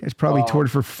 You guys probably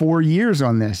toured for 4 years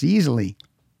on this easily.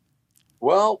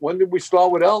 Well, when did we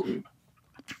start with Elton?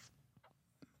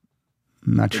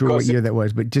 I'm not sure what year that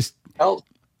was, but just Elton.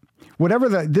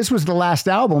 This was the last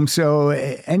album, so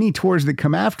any tours that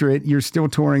come after it, you're still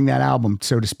touring that album,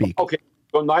 so to speak. Okay,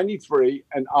 so 93,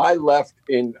 and I left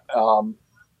in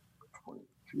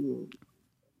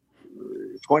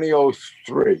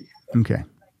 2003. Okay.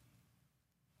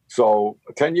 So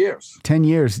 10 years. 10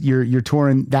 years. You're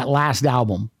touring that last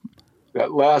album.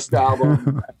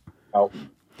 Elton.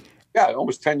 Yeah,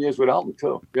 almost 10 years with Elton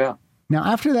too. Yeah. Now,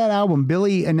 after that album,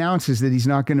 Billy announces that he's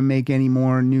not going to make any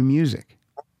more new music.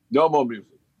 No more music.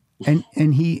 And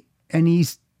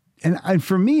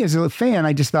for me as a fan,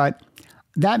 I just thought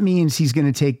that means he's going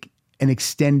to take an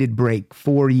extended break,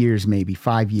 4 years, maybe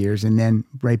 5 years, and then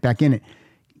right back in it.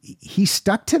 He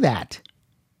stuck to that.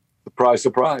 Surprise,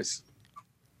 surprise.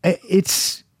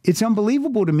 It's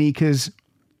unbelievable to me, because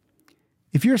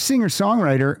if you're a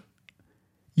singer-songwriter,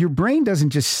 your brain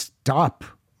doesn't just stop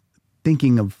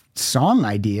thinking of song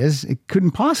ideas. It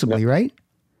couldn't possibly, right?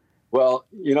 Well,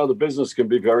 the business can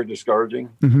be very discouraging.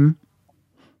 Mm-hmm.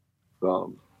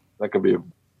 That could be a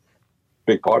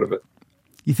big part of it.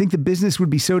 You think the business would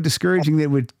be so discouraging that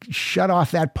it would shut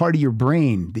off that part of your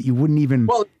brain that you wouldn't even...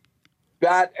 Well,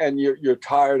 that and you're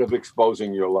tired of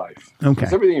exposing your life. Okay.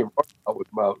 Because everything you wrote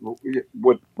about was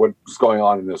about what's going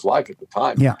on in his life at the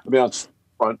time. Yeah. I mean, on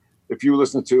front, if you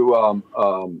listen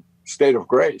to State of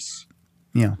Grace,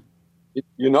 yeah,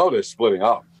 you know they're splitting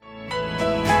up.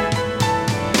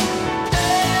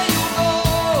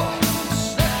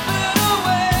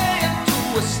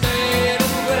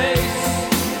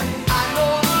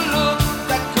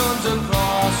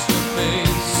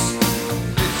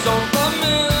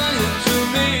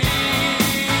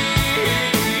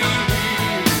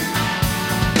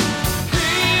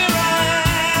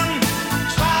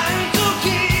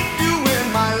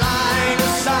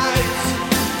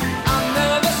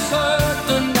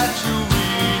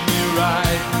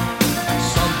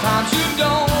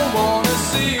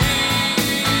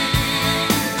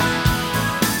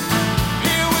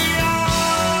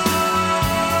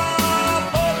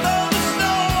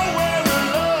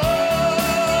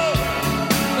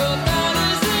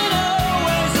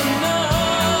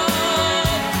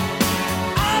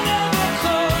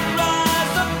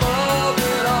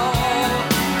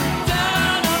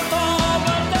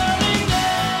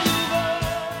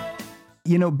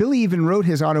 Billy even wrote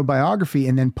his autobiography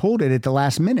and then pulled it at the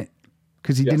last minute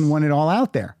because he didn't want it all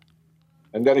out there.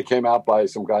 And then it came out by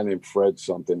some guy named Fred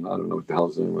something. I don't know what the hell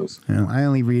his name was. I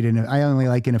only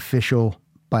like an official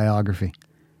biography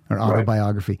or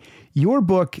autobiography. Right. Your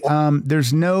book,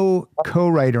 there's no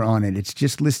co-writer on it. It's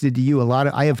just listed to you.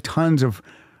 I have tons of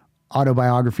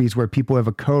autobiographies where people have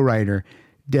a co-writer.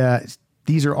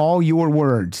 These are all your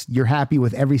words. You're happy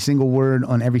with every single word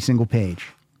on every single page.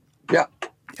 Yeah.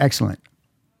 Excellent.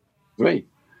 Me.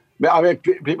 I mean,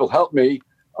 people help me,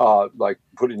 like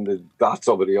putting the dots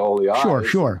over all the I's.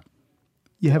 Sure.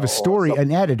 You have a story,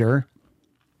 an editor.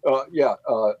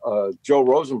 Joe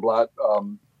Rosenblatt.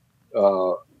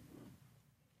 Not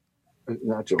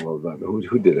Joe Rosenblatt.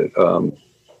 Who did it?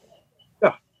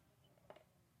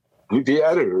 The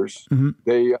editors. Mm-hmm.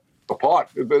 They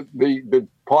the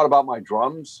part about my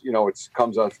drums. It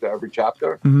comes after every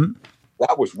chapter. Mm-hmm.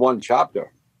 That was one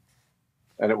chapter,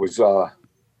 and it was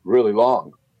really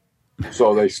long,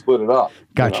 so they split it up.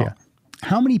 Gotcha.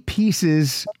 How many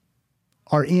pieces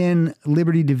are in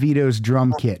Liberty DeVitto's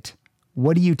drum kit?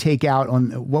 What would you take out on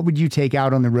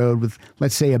the road with,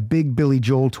 let's say, a big Billy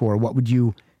Joel tour? What would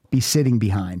you be sitting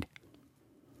behind?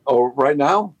 Oh, right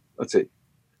now, let's see.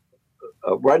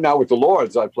 Right now with the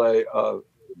Lords, I play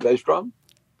bass drum.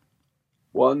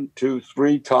 1, 2,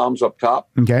 3 toms up top,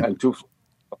 okay, and 2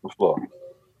 on the floor.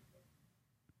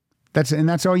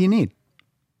 That's all you need.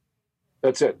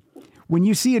 That's it. When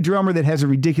you see a drummer that has a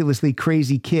ridiculously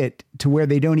crazy kit to where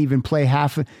they don't even play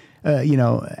half of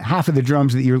the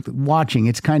drums that you're watching,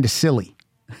 it's kind of silly.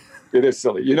 It is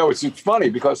silly. It's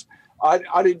funny because I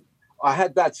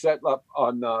had that set up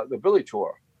on the Billy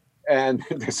tour, and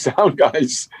the sound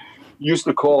guys used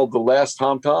to call the last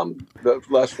tom-tom, the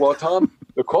last floor tom,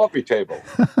 the coffee table.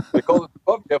 They called it the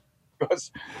coffee table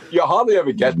because you hardly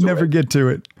ever get to it. Never get to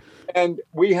it. And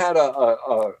we had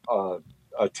a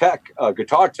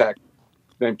guitar tech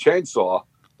named Chainsaw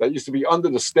that used to be under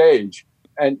the stage,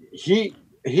 and he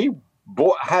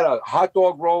had a hot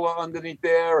dog roller underneath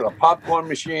there and a popcorn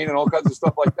machine and all kinds of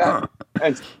stuff like that.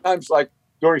 And sometimes, like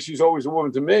during She's Always a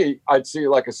Woman to Me, I'd see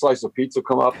like a slice of pizza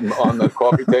come up on the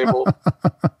coffee table,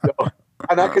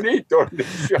 and I could eat during the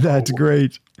show. That's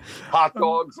great. Hot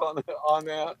dogs on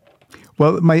there.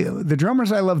 Well, the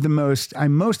drummers I love the most,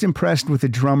 I'm most impressed with a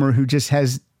drummer who just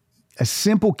has a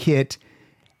simple kit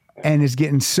and is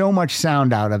getting so much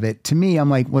sound out of it. To me, I'm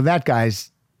like, well, that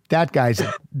guy's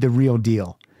the real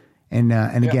deal. And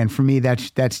again, for me,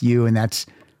 that's you, and that's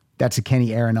a Kenny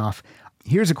Aronoff.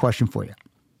 Here's a question for you.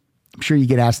 I'm sure you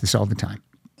get asked this all the time.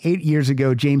 8 years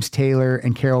ago, James Taylor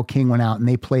and Carole King went out and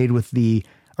they played with the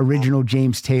original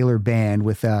James Taylor band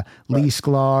with Lee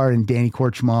Sklar and Danny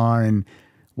Korchmar and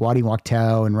Waddy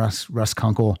Wachtel and Russ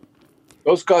Kunkel.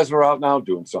 Those guys are out now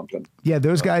doing something. Yeah,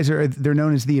 those guys they're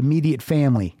known as the immediate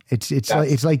family. It's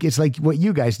like what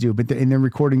you guys do, but they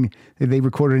recorded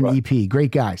an EP.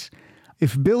 Great guys.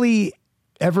 If Billy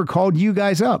ever called you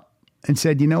guys up and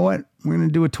said, you know what, we're going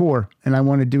to do a tour and I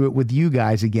want to do it with you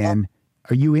guys again,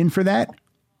 are you in for that?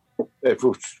 If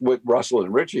it's with Russell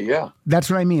and Richie, yeah. That's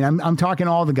what I mean. I'm talking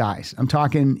all the guys. I'm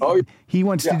talking. He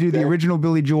wants to do the original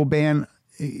Billy Joel band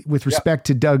with respect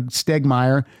to Doug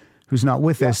Stegmeyer, who's not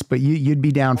with us, but you'd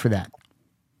be down for that.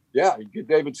 Yeah,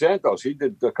 David Santos. He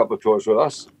did a couple of tours with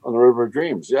us on the River of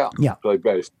Dreams. Yeah. Yeah. Played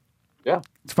bass. Yeah.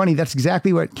 It's funny. That's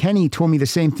exactly what Kenny told me the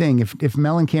same thing. If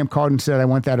Mellencamp called and said, I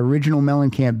want that original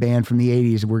Mellencamp band from the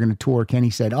 80s, we're going to tour, Kenny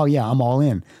said, oh, yeah, I'm all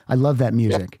in. I love that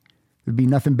music. Yeah. There'd be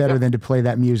nothing better than to play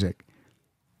that music.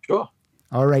 Sure.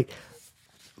 All right.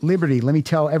 Liberty, let me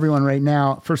tell everyone right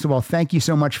now, first of all, thank you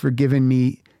so much for giving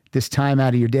me this time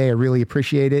out of your day. I really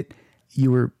appreciate it.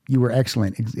 You were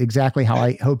excellent. Exactly how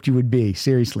I hoped you would be.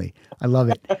 Seriously. I love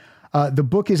it. The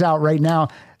book is out right now.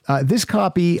 This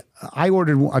copy, I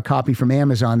ordered a copy from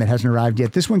Amazon that hasn't arrived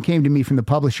yet. This one came to me from the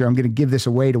publisher. I'm going to give this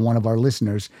away to one of our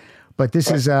listeners. But this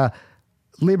is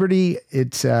Liberty.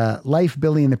 It's Life,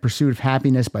 Billy, and the Pursuit of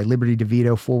Happiness by Liberty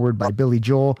DeVitto, forward by Billy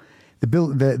Joel.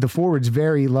 The forward's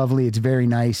very lovely. It's very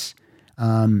nice.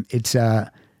 It's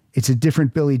a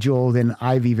different Billy Joel than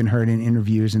I've even heard in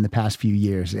interviews in the past few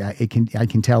years. I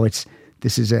can tell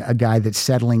this is a guy that's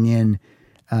settling in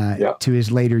to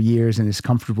his later years and is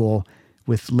comfortable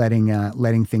with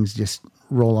letting things just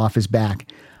roll off his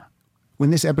back. When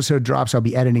this episode drops, I'll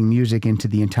be editing music into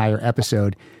the entire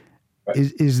episode. Right.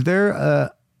 Is there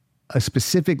a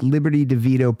specific Liberty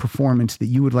DeVitto performance that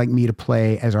you would like me to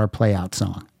play as our play out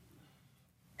song?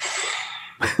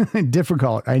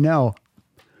 Difficult, I know.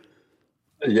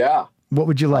 Yeah. What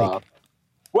would you like?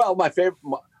 Well,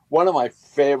 one of my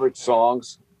favorite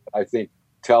songs, I think,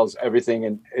 tells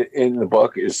everything in the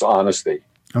book is Honesty.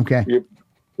 Okay. You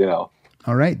know.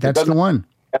 All right, that's the one.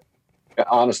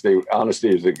 Honesty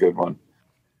is a good one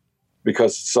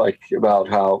because it's like about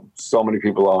how so many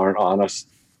people aren't honest.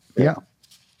 Yeah.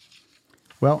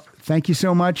 Well, thank you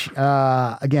so much.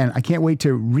 Again, I can't wait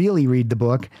to really read the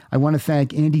book. I want to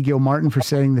thank Andy Gilmartin for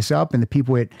setting this up and the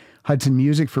people at Hudson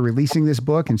Music for releasing this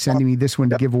book and sending me this one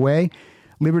to give away.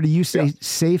 Liberty, you stay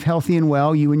safe, healthy, and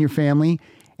well, you and your family.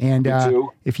 And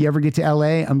if you ever get to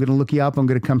LA, I'm going to look you up. I'm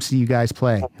going to come see you guys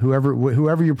play.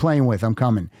 Whoever you're playing with, I'm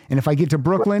coming. And if I get to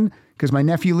Brooklyn, because my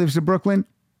nephew lives in Brooklyn,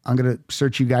 I'm going to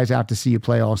search you guys out to see you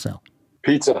play also.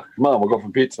 Pizza. Come on, we'll go for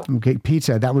pizza. Okay,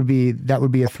 pizza. That would be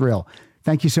a thrill.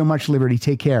 Thank you so much, Liberty.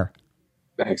 Take care.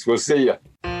 Thanks. We'll see you.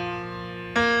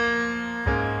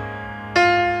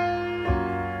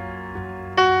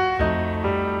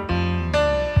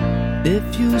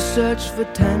 If you search for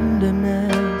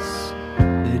tenderness,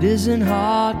 it isn't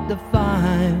hard to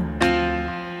find.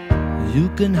 You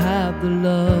can have the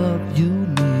love you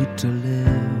need to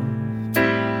live.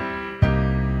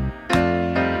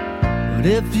 But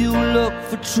if you look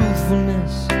for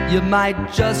truthfulness, you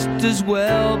might just as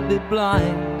well be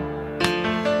blind.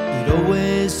 It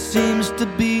always seems to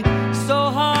be so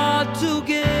hard to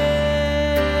give.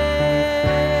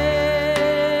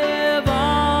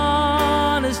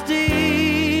 Honesty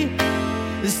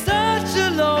is such a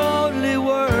lonely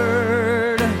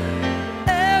word.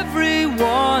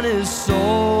 Everyone is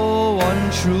so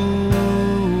untrue.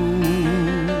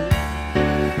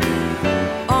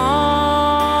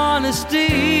 Honesty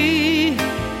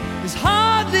is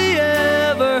hardly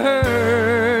ever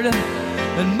heard,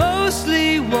 and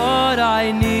mostly what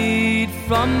I need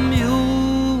from you.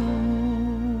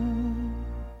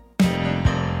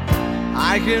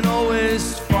 I can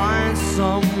always find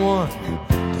someone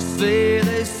to say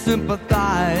they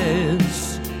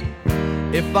sympathize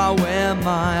if I wear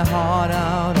my heart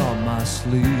out on my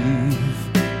sleeve.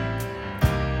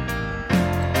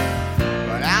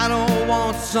 But I don't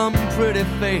want some pretty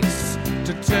face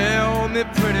to tell me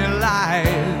pretty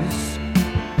lies.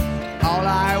 All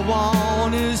I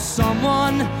want is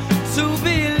someone to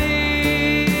believe.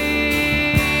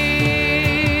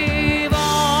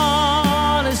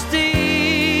 Honesty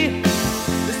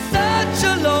is such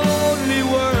a lonely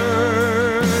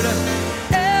word.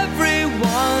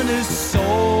 Everyone is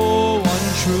so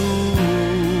untrue.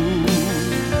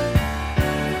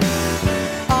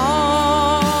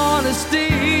 Honesty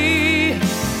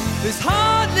is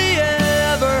hardly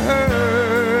ever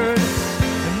heard,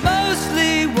 and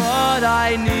mostly what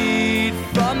I need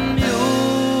from you.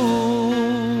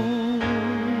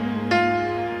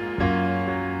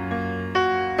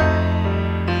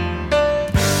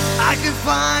 I can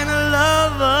find a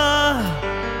lover,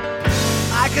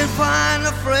 I can find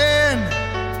a friend,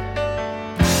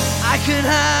 I can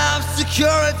have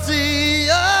security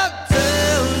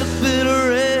until the bitter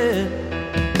end.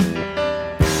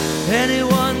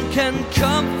 Anyone can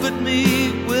comfort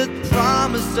me with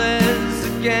promises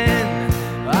again.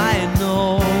 I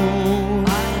know.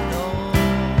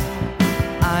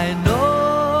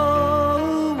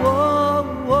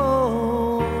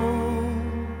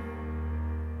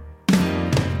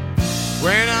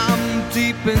 When I'm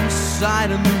deep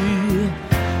inside of me,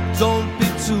 don't be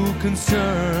too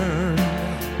concerned.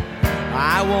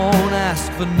 I won't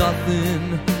ask for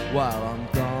nothing while I'm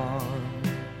gone.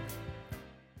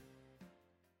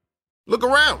 Look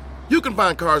around. You can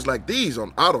find cars like these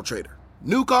on AutoTrader.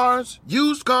 New cars,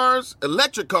 used cars,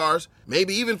 electric cars,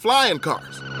 maybe even flying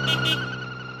cars.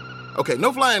 Okay,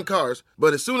 no flying cars,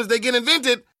 but as soon as they get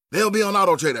invented, they'll be on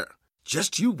AutoTrader.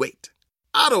 Just you wait.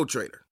 AutoTrader.